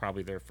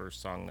probably their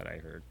first song that I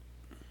heard.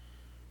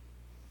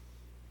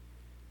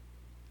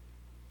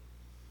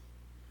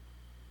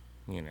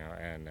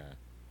 And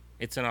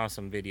it's an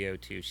awesome video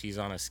too. She's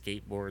on a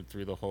skateboard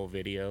through the whole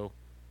video,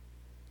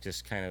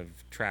 just kind of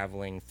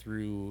traveling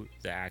through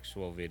the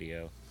actual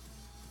video.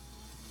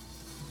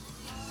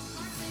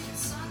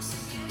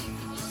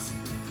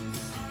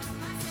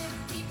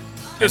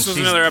 This was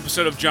another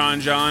episode of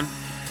John.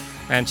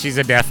 And she's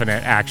a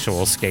definite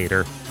actual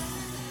skater.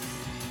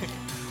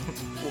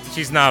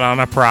 She's not on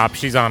a prop,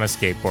 she's on a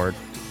skateboard.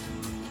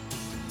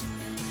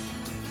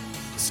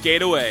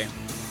 Skate away.